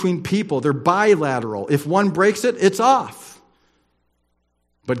made between people. They're bilateral. If one breaks it, it's off.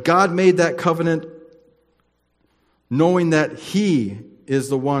 But God made that covenant knowing that he is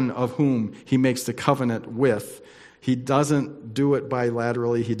the one of whom he makes the covenant with. He doesn't do it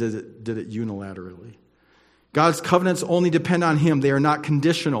bilaterally. He did it unilaterally. God's covenants only depend on him. They are not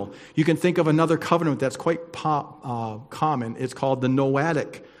conditional. You can think of another covenant that's quite common. It's called the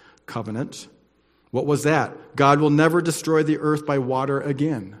Noahic covenant. What was that? God will never destroy the earth by water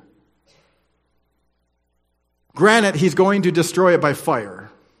again. Granted, he's going to destroy it by fire,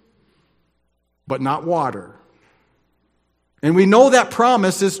 but not water. And we know that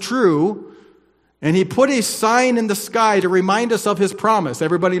promise is true, and he put a sign in the sky to remind us of his promise.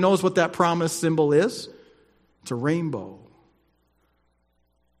 Everybody knows what that promise symbol is? It's a rainbow.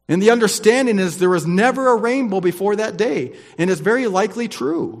 And the understanding is there was never a rainbow before that day, and it's very likely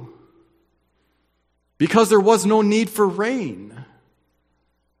true. Because there was no need for rain.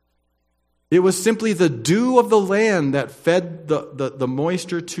 It was simply the dew of the land that fed the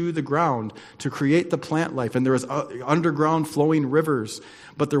moisture to the ground to create the plant life. And there was underground flowing rivers.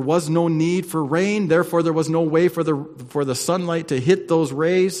 But there was no need for rain. Therefore, there was no way for the sunlight to hit those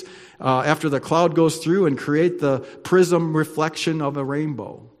rays after the cloud goes through and create the prism reflection of a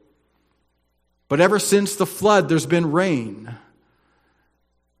rainbow. But ever since the flood, there's been rain.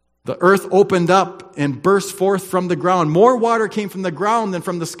 The earth opened up and burst forth from the ground. More water came from the ground than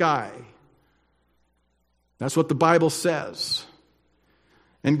from the sky. That's what the Bible says.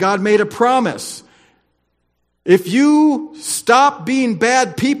 And God made a promise. If you stop being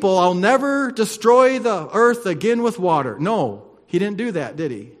bad people, I'll never destroy the earth again with water. No, he didn't do that, did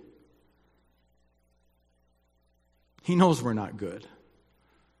he? He knows we're not good.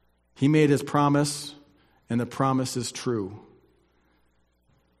 He made his promise, and the promise is true.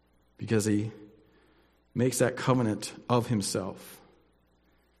 Because he makes that covenant of himself.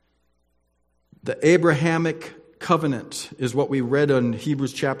 The Abrahamic covenant is what we read in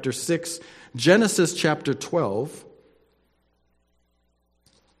Hebrews chapter 6. Genesis chapter 12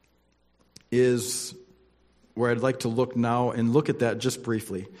 is where I'd like to look now and look at that just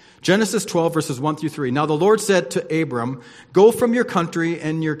briefly. Genesis 12 verses 1 through 3. Now the Lord said to Abram, "Go from your country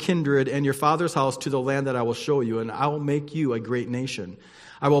and your kindred and your father's house to the land that I will show you, and I will make you a great nation.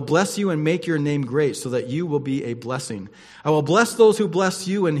 I will bless you and make your name great so that you will be a blessing. I will bless those who bless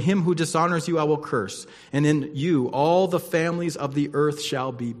you, and him who dishonors you I will curse. And in you all the families of the earth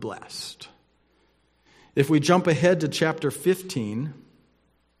shall be blessed." If we jump ahead to chapter 15,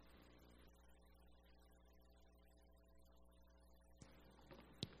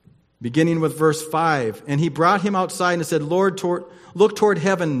 beginning with verse 5, "And he brought him outside and said, Lord, look toward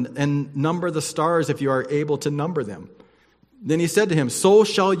heaven and number the stars if you are able to number them. Then he said to him, so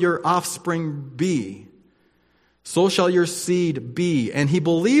shall your offspring be. So shall your seed be. And he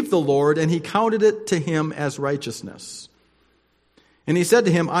believed the Lord, and he counted it to him as righteousness. And he said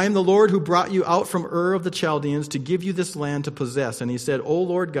to him, I am the Lord who brought you out from Ur of the Chaldeans to give you this land to possess. And he said, O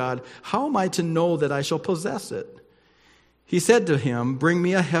Lord God, how am I to know that I shall possess it? He said to him, bring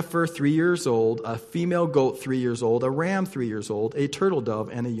me a heifer 3 years old, a female goat 3 years old, a ram 3 years old, a turtle dove,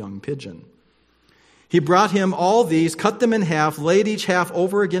 and a young pigeon. He brought him all these, cut them in half, laid each half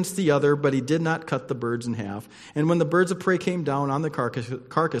over against the other, but he did not cut the birds in half. And when the birds of prey came down on the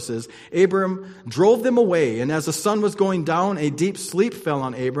carcasses, Abram drove them away. And as the sun was going down, a deep sleep fell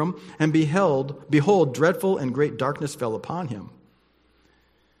on Abram, and behold, dreadful and great darkness fell upon him.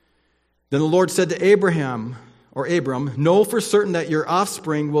 Then the Lord said to Abram, know for certain that your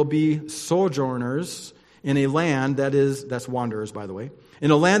offspring will be sojourners in a land that's wanderers, by the way,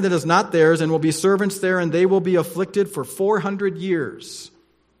 in a land that is not theirs, and will be servants there, and they will be afflicted for 400 years.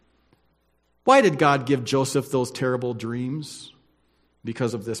 Why did God give Joseph those terrible dreams?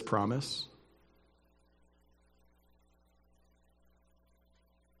 Because of this promise.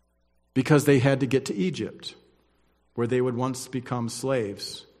 Because they had to get to Egypt, where they would once become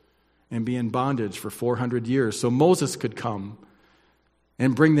slaves and be in bondage for 400 years. So Moses could come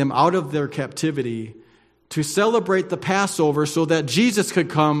and bring them out of their captivity to celebrate the Passover so that Jesus could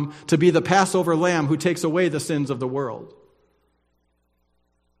come to be the Passover lamb who takes away the sins of the world.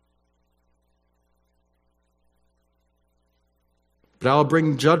 But I'll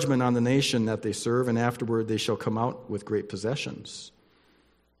bring judgment on the nation that they serve, and afterward they shall come out with great possessions.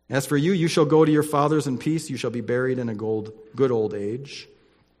 As for you, you shall go to your fathers in peace. You shall be buried in a good old age.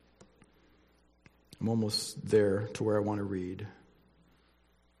 I'm almost there to where I want to read.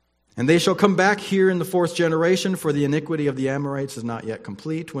 And they shall come back here in the 4th generation, for the iniquity of the Amorites is not yet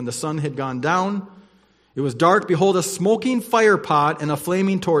complete. When the sun had gone down, it was dark. Behold, a smoking fire pot and a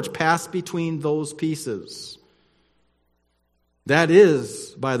flaming torch passed between those pieces. That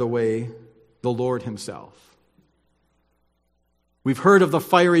is, by the way, the Lord himself. We've heard of the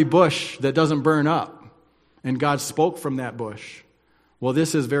fiery bush that doesn't burn up, and God spoke from that bush. Well,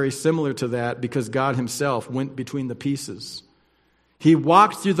 this is very similar to that because God himself went between the pieces. He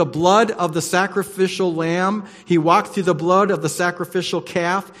walked through the blood of the sacrificial lamb. He walked through the blood of the sacrificial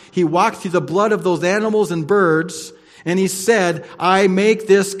calf. He walked through the blood of those animals and birds. And he said, I make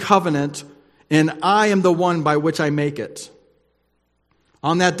this covenant, and I am the one by which I make it.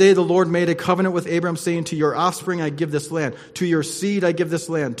 On that day, the Lord made a covenant with Abram, saying, to your offspring I give this land. To your seed I give this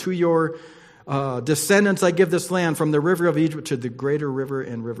land. To your descendants I give this land, from the river of Egypt to the greater river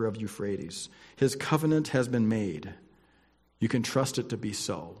and river of Euphrates. His covenant has been made. You can trust it to be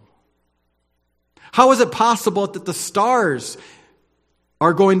so. How is it possible that the stars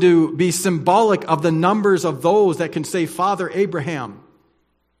are going to be symbolic of the numbers of those that can say, Father Abraham?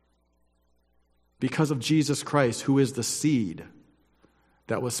 Because of Jesus Christ, who is the seed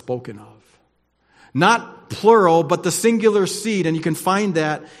that was spoken of. Not plural, but the singular seed. And you can find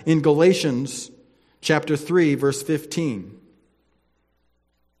that in Galatians chapter 3, verse 15.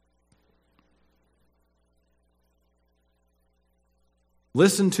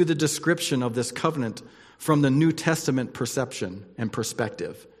 Listen to the description of this covenant from the New Testament perception and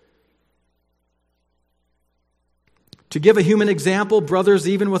perspective. To give a human example, brothers,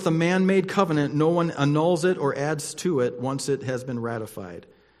 even with a man-made covenant, no one annuls it or adds to it once it has been ratified.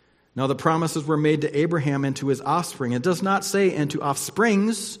 Now the promises were made to Abraham and to his offspring. It does not say, and to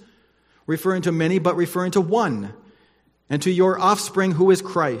offsprings, referring to many, but referring to one, and to your offspring who is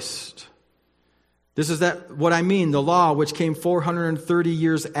Christ. This is what I mean. The law, which came 430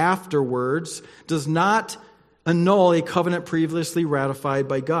 years afterwards, does not annul a covenant previously ratified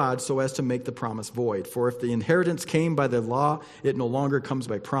by God so as to make the promise void. For if the inheritance came by the law, it no longer comes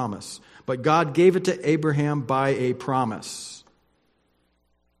by promise. But God gave it to Abraham by a promise.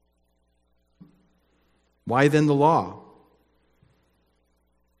 Why then the law?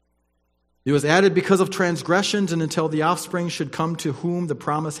 It was added because of transgressions and until the offspring should come to whom the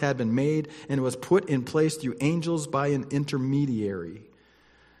promise had been made, and it was put in place through angels by an intermediary.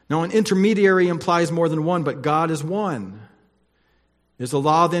 Now, an intermediary implies more than one, but God is one. Is the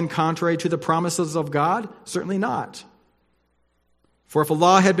law then contrary to the promises of God? Certainly not. For if a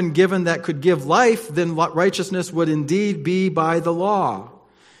law had been given that could give life, then righteousness would indeed be by the law.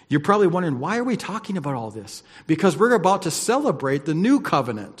 You're probably wondering, why are we talking about all this? Because we're about to celebrate the new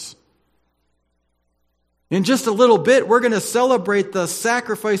covenant. In just a little bit, we're going to celebrate the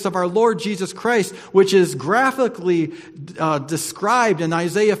sacrifice of our Lord Jesus Christ, which is graphically described in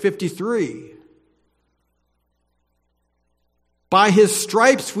Isaiah 53. By his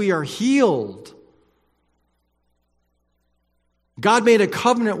stripes we are healed. God made a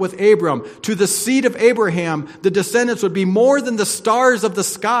covenant with Abram. To the seed of Abraham, the descendants would be more than the stars of the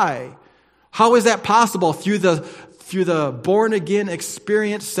sky. How is that possible? Through the born-again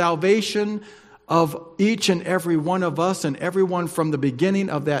experience, salvation of each and every one of us, and everyone from the beginning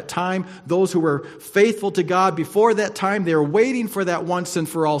of that time, those who were faithful to God before that time, they were waiting for that once and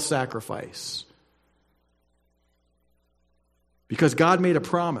for all sacrifice. Because God made a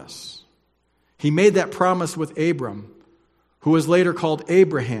promise. He made that promise with Abram, who was later called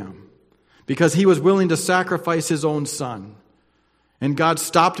Abraham, because he was willing to sacrifice his own son. And God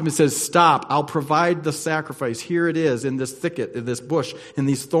stopped him and says, stop, I'll provide the sacrifice. Here it is in this thicket, in this bush, in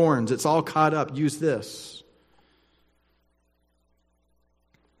these thorns. It's all caught up. Use this.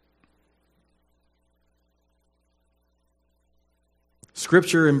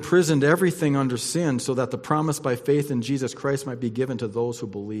 Scripture imprisoned everything under sin so that the promise by faith in Jesus Christ might be given to those who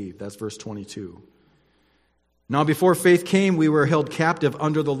believe. That's verse 22. Now before faith came, we were held captive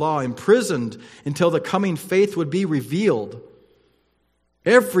under the law, imprisoned until the coming faith would be revealed.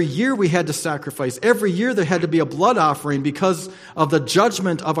 Every year we had to sacrifice. Every year there had to be a blood offering because of the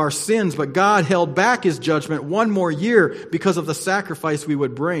judgment of our sins. But God held back his judgment one more year because of the sacrifice we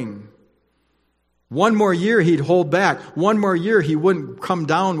would bring. One more year he'd hold back. One more year he wouldn't come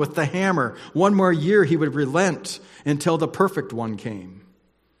down with the hammer. One more year he would relent until the perfect one came.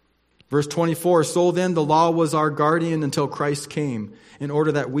 Verse 24, so then the law was our guardian until Christ came, in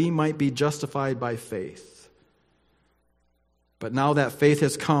order that we might be justified by faith. But now that faith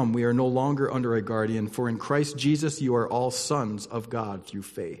has come, we are no longer under a guardian, for in Christ Jesus you are all sons of God through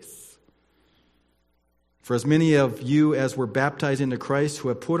faith. For as many of you as were baptized into Christ, who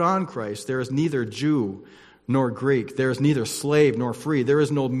have put on Christ, there is neither Jew nor Greek, there is neither slave nor free, there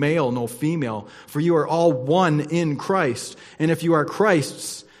is no male, no female, for you are all one in Christ. And if you are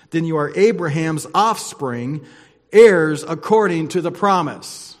Christ's, then you are Abraham's offspring, heirs according to the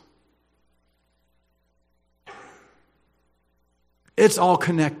promise. It's all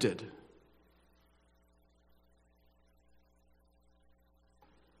connected.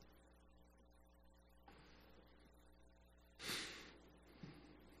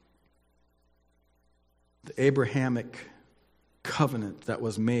 The Abrahamic covenant that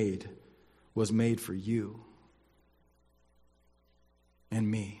was made for you and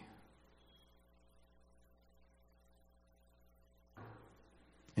me.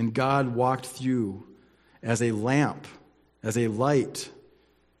 And God walked through as a lamp, as a light.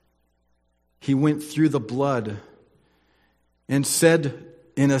 He went through the blood and said,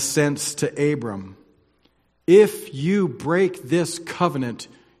 in a sense, to Abram, if you break this covenant,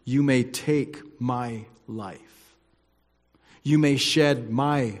 you may take my life. You may shed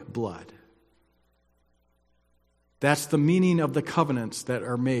my blood. That's the meaning of the covenants that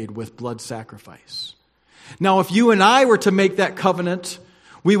are made with blood sacrifice. Now, if you and I were to make that covenant,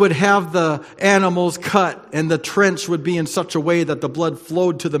 we would have the animals cut, and the trench would be in such a way that the blood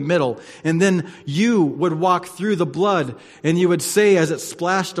flowed to the middle. And then you would walk through the blood, and you would say, as it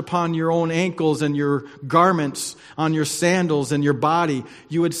splashed upon your own ankles and your garments, on your sandals and your body,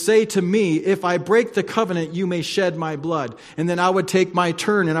 you would say to me, if I break the covenant, you may shed my blood. And then I would take my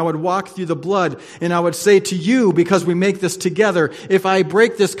turn, and I would walk through the blood, and I would say to you, because we make this together, if I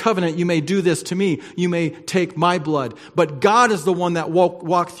break this covenant, you may do this to me. You may take my blood. But God is the one that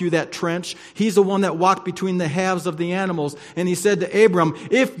walked through that trench. He's the one that walked between the halves of the animals. And he said to Abram,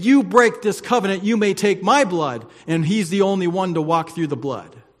 if you break this covenant, you may take my blood. And he's the only one to walk through the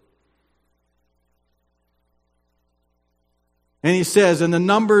blood. And he says, and the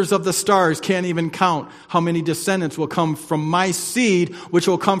numbers of the stars can't even count how many descendants will come from my seed, which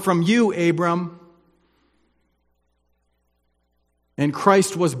will come from you, Abram. And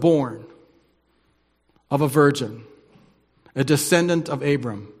Christ was born of a virgin, a descendant of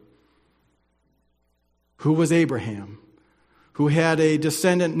Abram. Who was Abraham? Who had a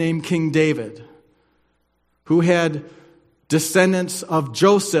descendant named King David, who had descendants of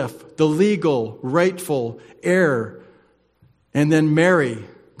Joseph, the legal, rightful heir, and then Mary,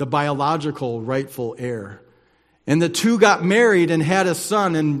 the biological, rightful heir. And the two got married and had a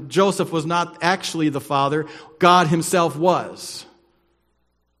son, and Joseph was not actually the father. God himself was.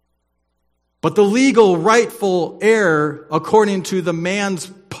 But the legal, rightful heir, according to the man's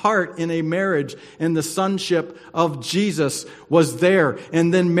part in a marriage and the sonship of Jesus, was there.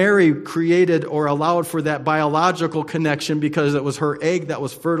 And then Mary created or allowed for that biological connection because it was her egg that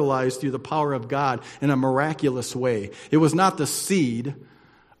was fertilized through the power of God in a miraculous way. It was not the seed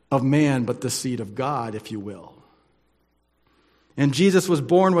of man, but the seed of God, if you will. And Jesus was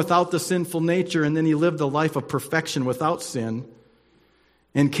born without the sinful nature, and then he lived a life of perfection without sin,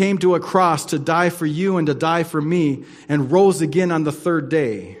 and came to a cross to die for you and to die for me, and rose again on the third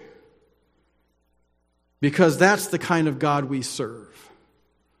day. Because that's the kind of God we serve.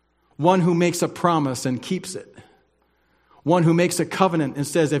 One who makes a promise and keeps it. One who makes a covenant and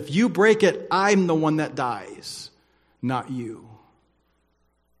says, if you break it, I'm the one that dies, not you.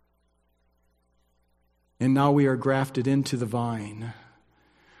 And now we are grafted into the vine.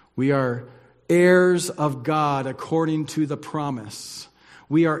 We are heirs of God according to the promise.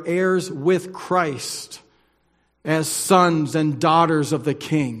 We are heirs with Christ as sons and daughters of the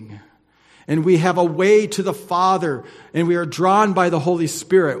King. And we have a way to the Father, and we are drawn by the Holy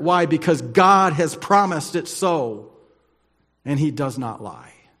Spirit. Why? Because God has promised it so, and he does not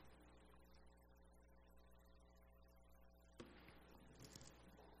lie.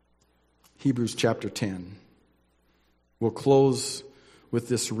 Hebrews chapter 10. We'll close with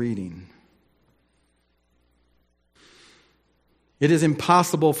this reading. It is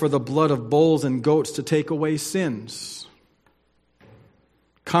impossible for the blood of bulls and goats to take away sins.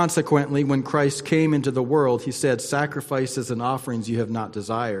 Consequently, when Christ came into the world, he said, sacrifices and offerings you have not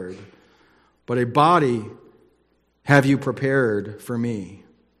desired, but a body have you prepared for me.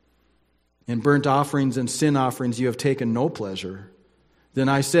 In burnt offerings and sin offerings you have taken no pleasure. Then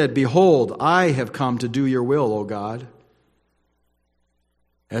I said, behold, I have come to do your will, O God,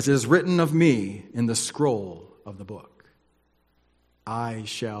 as is written of me in the scroll of the book. I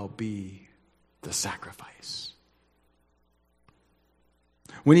shall be the sacrifice.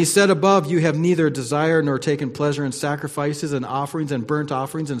 When he said above, you have neither desired nor taken pleasure in sacrifices and offerings and burnt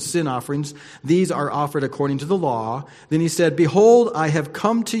offerings and sin offerings, these are offered according to the law. Then he said, behold, I have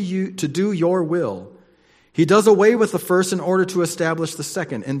come to you to do your will. He does away with the first in order to establish the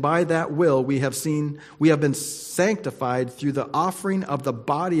second, and by that will we have been sanctified through the offering of the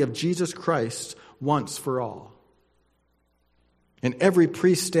body of Jesus Christ once for all. And every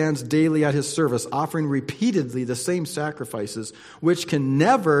priest stands daily at his service, offering repeatedly the same sacrifices, which can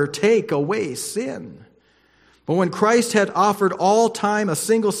never take away sin. But when Christ had offered all time a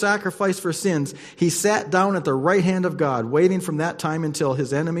single sacrifice for sins, he sat down at the right hand of God, waiting from that time until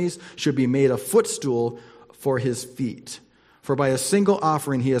his enemies should be made a footstool for his feet. For by a single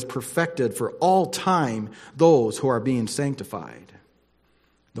offering he has perfected for all time those who are being sanctified.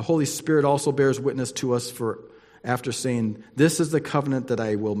 The Holy Spirit also bears witness to us after saying, this is the covenant that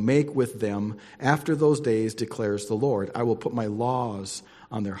I will make with them after those days, declares the Lord. I will put my laws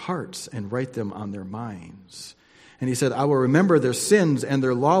on their hearts and write them on their minds. And he said, I will remember their sins and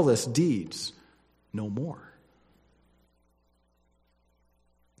their lawless deeds no more.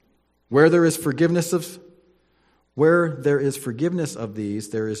 Where there is forgiveness of these,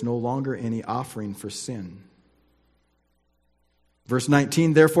 there is no longer any offering for sin. Verse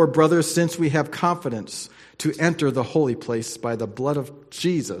 19, therefore, brothers, since we have confidence to enter the holy place by the blood of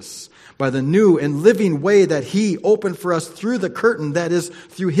Jesus, by the new and living way that he opened for us through the curtain, that is,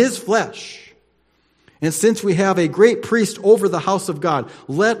 through his flesh. And since we have a great priest over the house of God,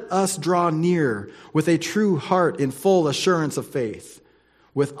 let us draw near with a true heart in full assurance of faith,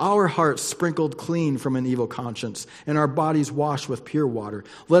 with our hearts sprinkled clean from an evil conscience and our bodies washed with pure water.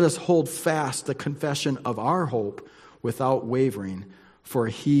 Let us hold fast the confession of our hope without wavering, for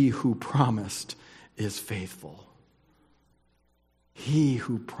he who promised is faithful. He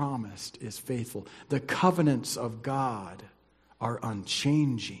who promised is faithful. The covenants of God are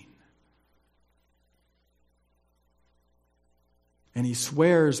unchanging. And he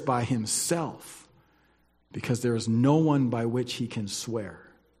swears by himself, because there is no one by which he can swear.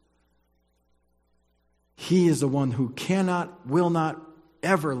 He is the one who cannot, will not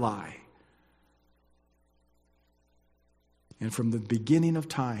ever lie. And from the beginning of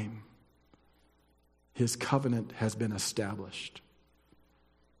time, his covenant has been established.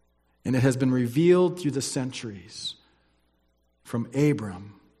 And it has been revealed through the centuries, from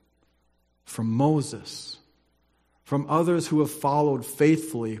Abram, from Moses, from others who have followed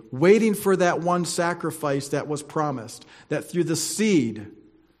faithfully, waiting for that one sacrifice that was promised, that through the seed,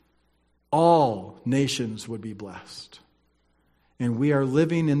 all nations would be blessed. And we are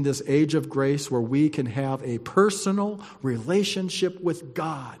living in this age of grace where we can have a personal relationship with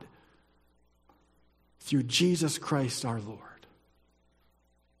God through Jesus Christ our Lord.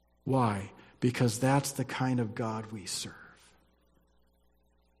 Why? Because that's the kind of God we serve.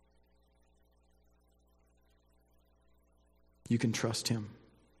 You can trust him.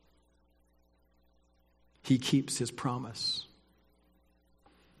 He keeps his promise.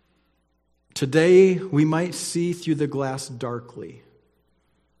 Today, we might see through the glass darkly.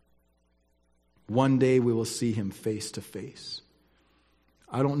 One day, we will see him face to face.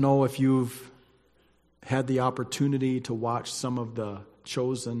 I don't know if you've had the opportunity to watch some of the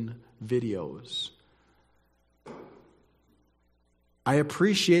Chosen videos. I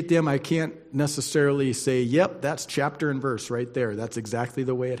appreciate them. I can't necessarily say, yep, that's chapter and verse right there. That's exactly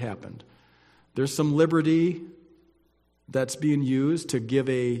the way it happened. There's some liberty that's being used to give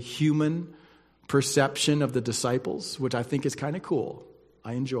a human perception of the disciples, which I think is kind of cool.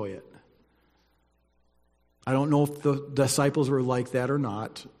 I enjoy it. I don't know if the disciples were like that or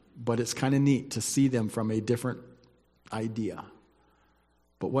not, but it's kind of neat to see them from a different idea.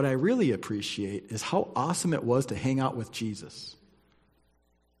 But what I really appreciate is how awesome it was to hang out with Jesus.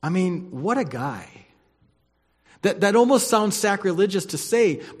 I mean, what a guy. That almost sounds sacrilegious to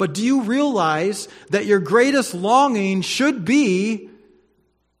say, but do you realize that your greatest longing should be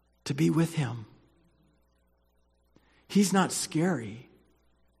to be with him? He's not scary.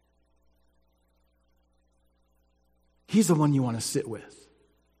 He's the one you want to sit with.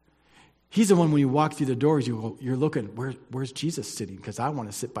 He's the one when you walk through the doors, you're looking, where's Jesus sitting? Because I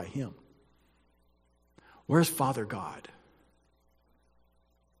want to sit by him. Where's Father God?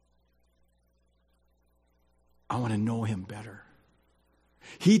 I want to know him better.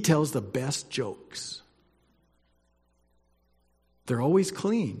 He tells the best jokes. They're always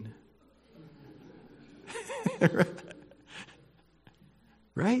clean.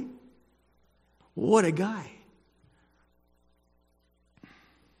 Right? What a guy.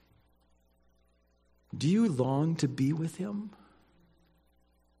 Do you long to be with him?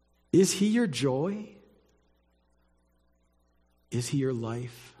 Is he your joy? Is he your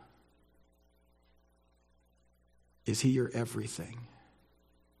life? Is he your everything?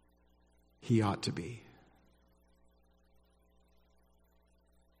 He ought to be.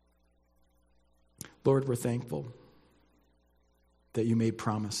 Lord, we're thankful that you made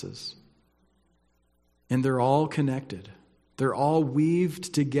promises. And they're all connected. They're all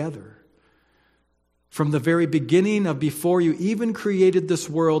weaved together. From the very beginning of before you even created this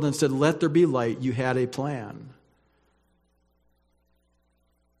world and said, let there be light, you had a plan.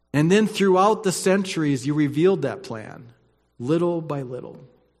 And then throughout the centuries, you revealed that plan, little by little.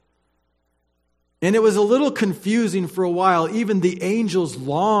 And it was a little confusing for a while. Even the angels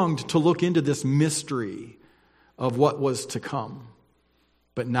longed to look into this mystery of what was to come.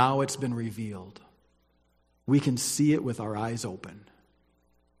 But now it's been revealed. We can see it with our eyes open.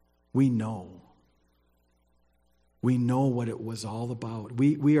 We know. We know what it was all about.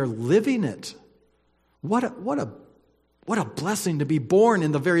 We are living it. What a blessing to be born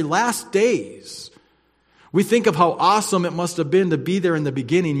in the very last days. We think of how awesome it must have been to be there in the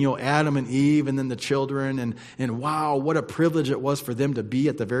beginning, Adam and Eve and then the children, and wow, what a privilege it was for them to be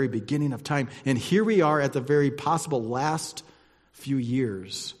at the very beginning of time. And here we are at the very possible last few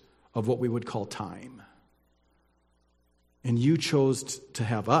years of what we would call time. And you chose to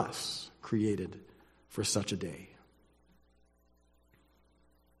have us created for such a day.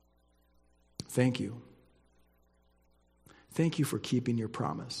 Thank you. Thank you for keeping your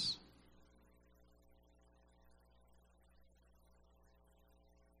promise.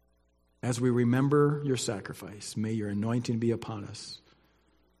 As we remember your sacrifice, may your anointing be upon us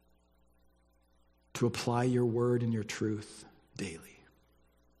to apply your word and your truth daily.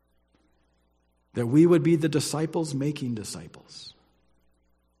 That we would be the disciples making disciples,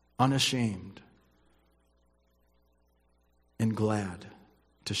 unashamed and glad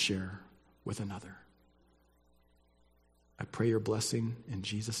to share with another. I pray your blessing in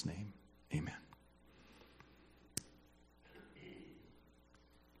Jesus' name. Amen.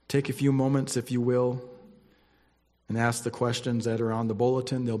 Take a few moments, if you will, and ask the questions that are on the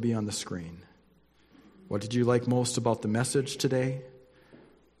bulletin. They'll be on the screen. What did you like most about the message today?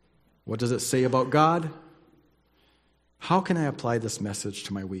 What does it say about God? How can I apply this message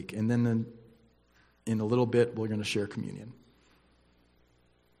to my week? And then in a little bit, we're going to share communion.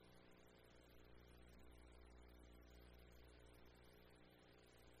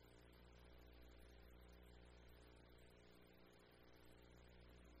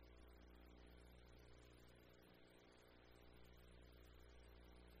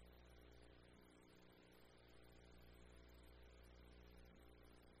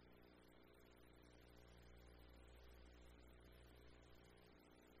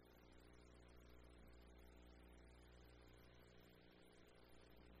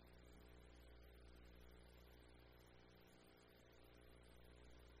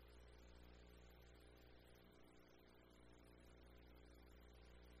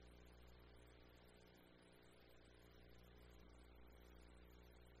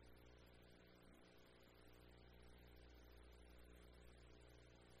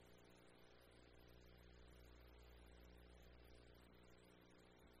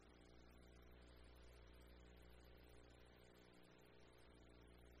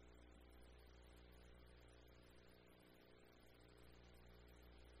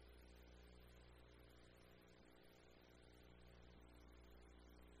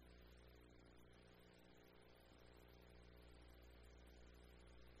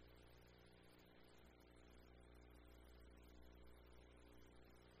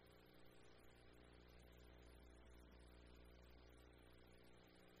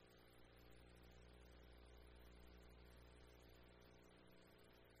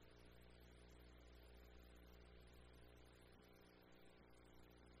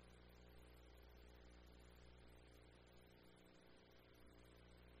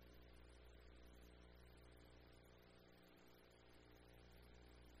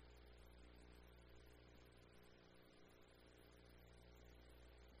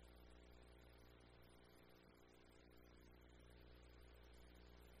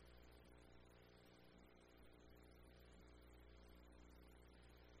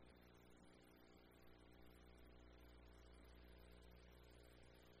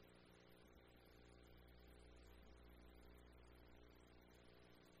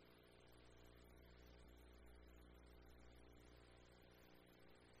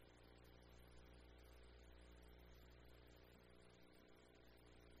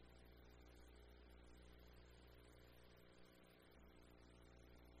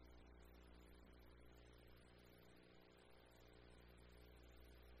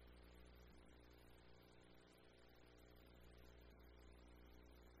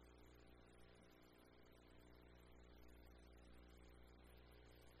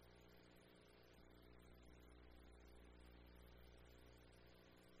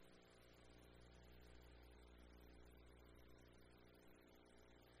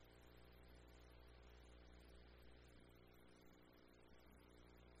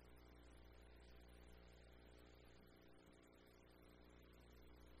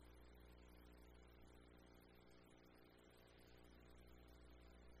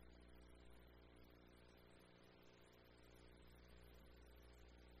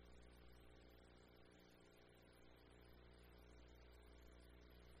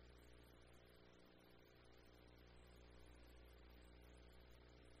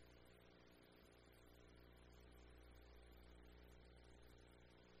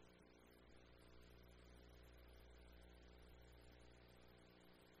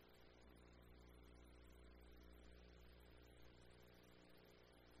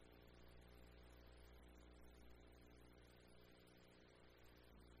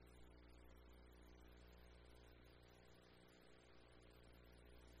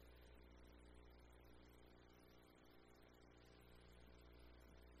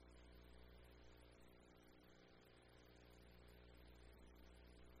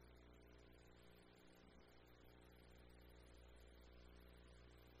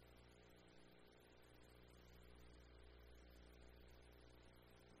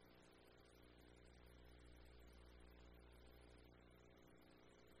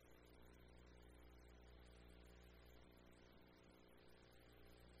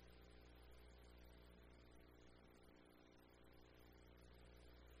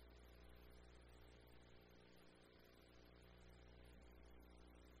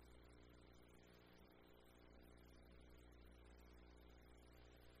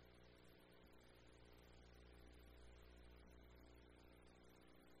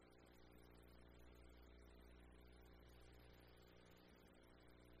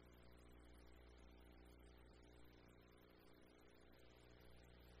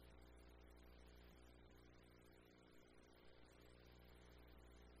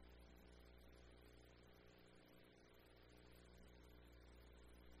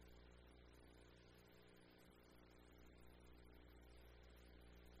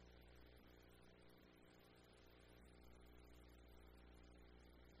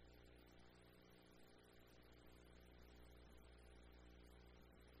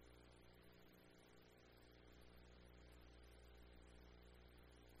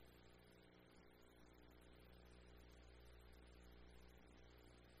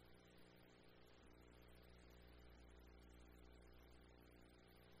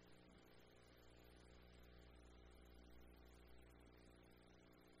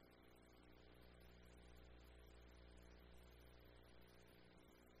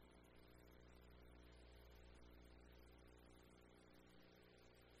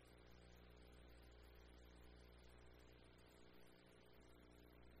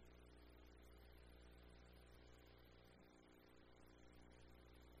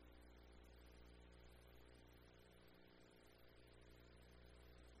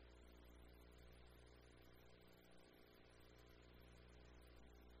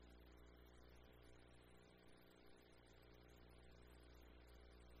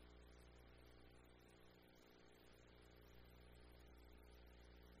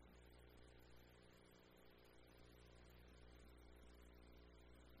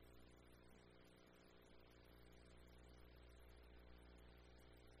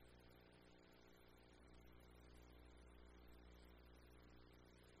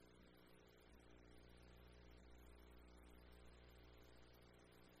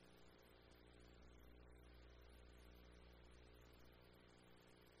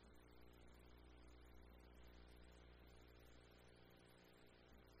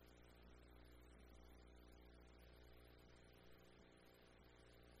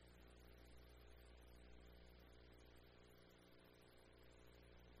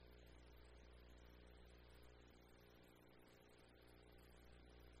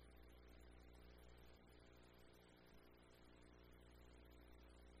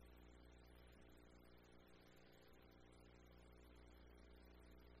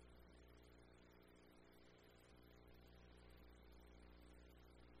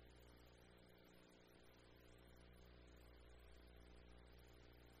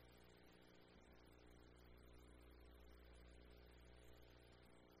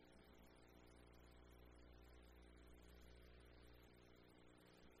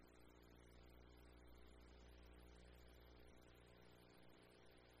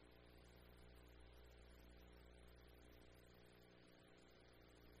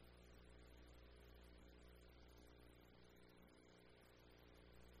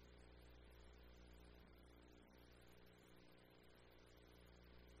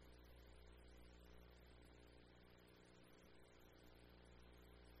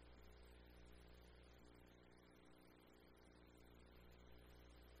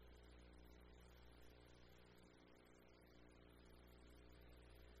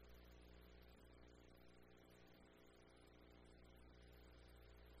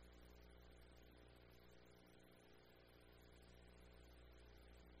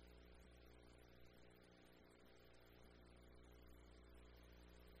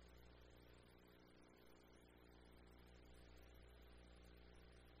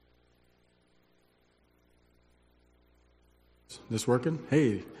 This working?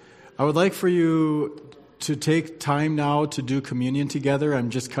 Hey, I would like for you to take time now to do communion together. I'm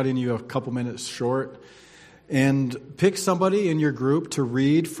just cutting you a couple minutes short. And pick somebody in your group to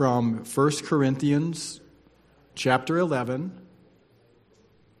read from 1 Corinthians chapter 11,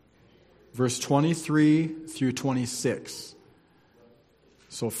 verse 23 through 26.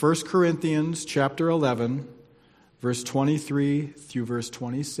 So 1 Corinthians chapter 11, verse 23 through verse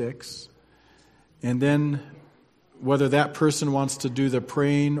 26. And then whether that person wants to do the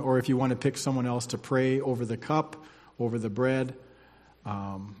praying or if you want to pick someone else to pray over the cup, over the bread,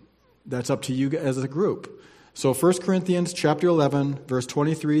 that's up to you as a group. So 1 Corinthians chapter 11, verse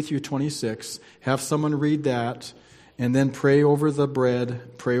 23 through 26, have someone read that, and then pray over the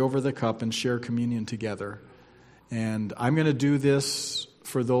bread, pray over the cup, and share communion together. And I'm going to do this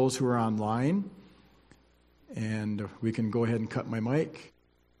for those who are online, and we can go ahead and cut my mic.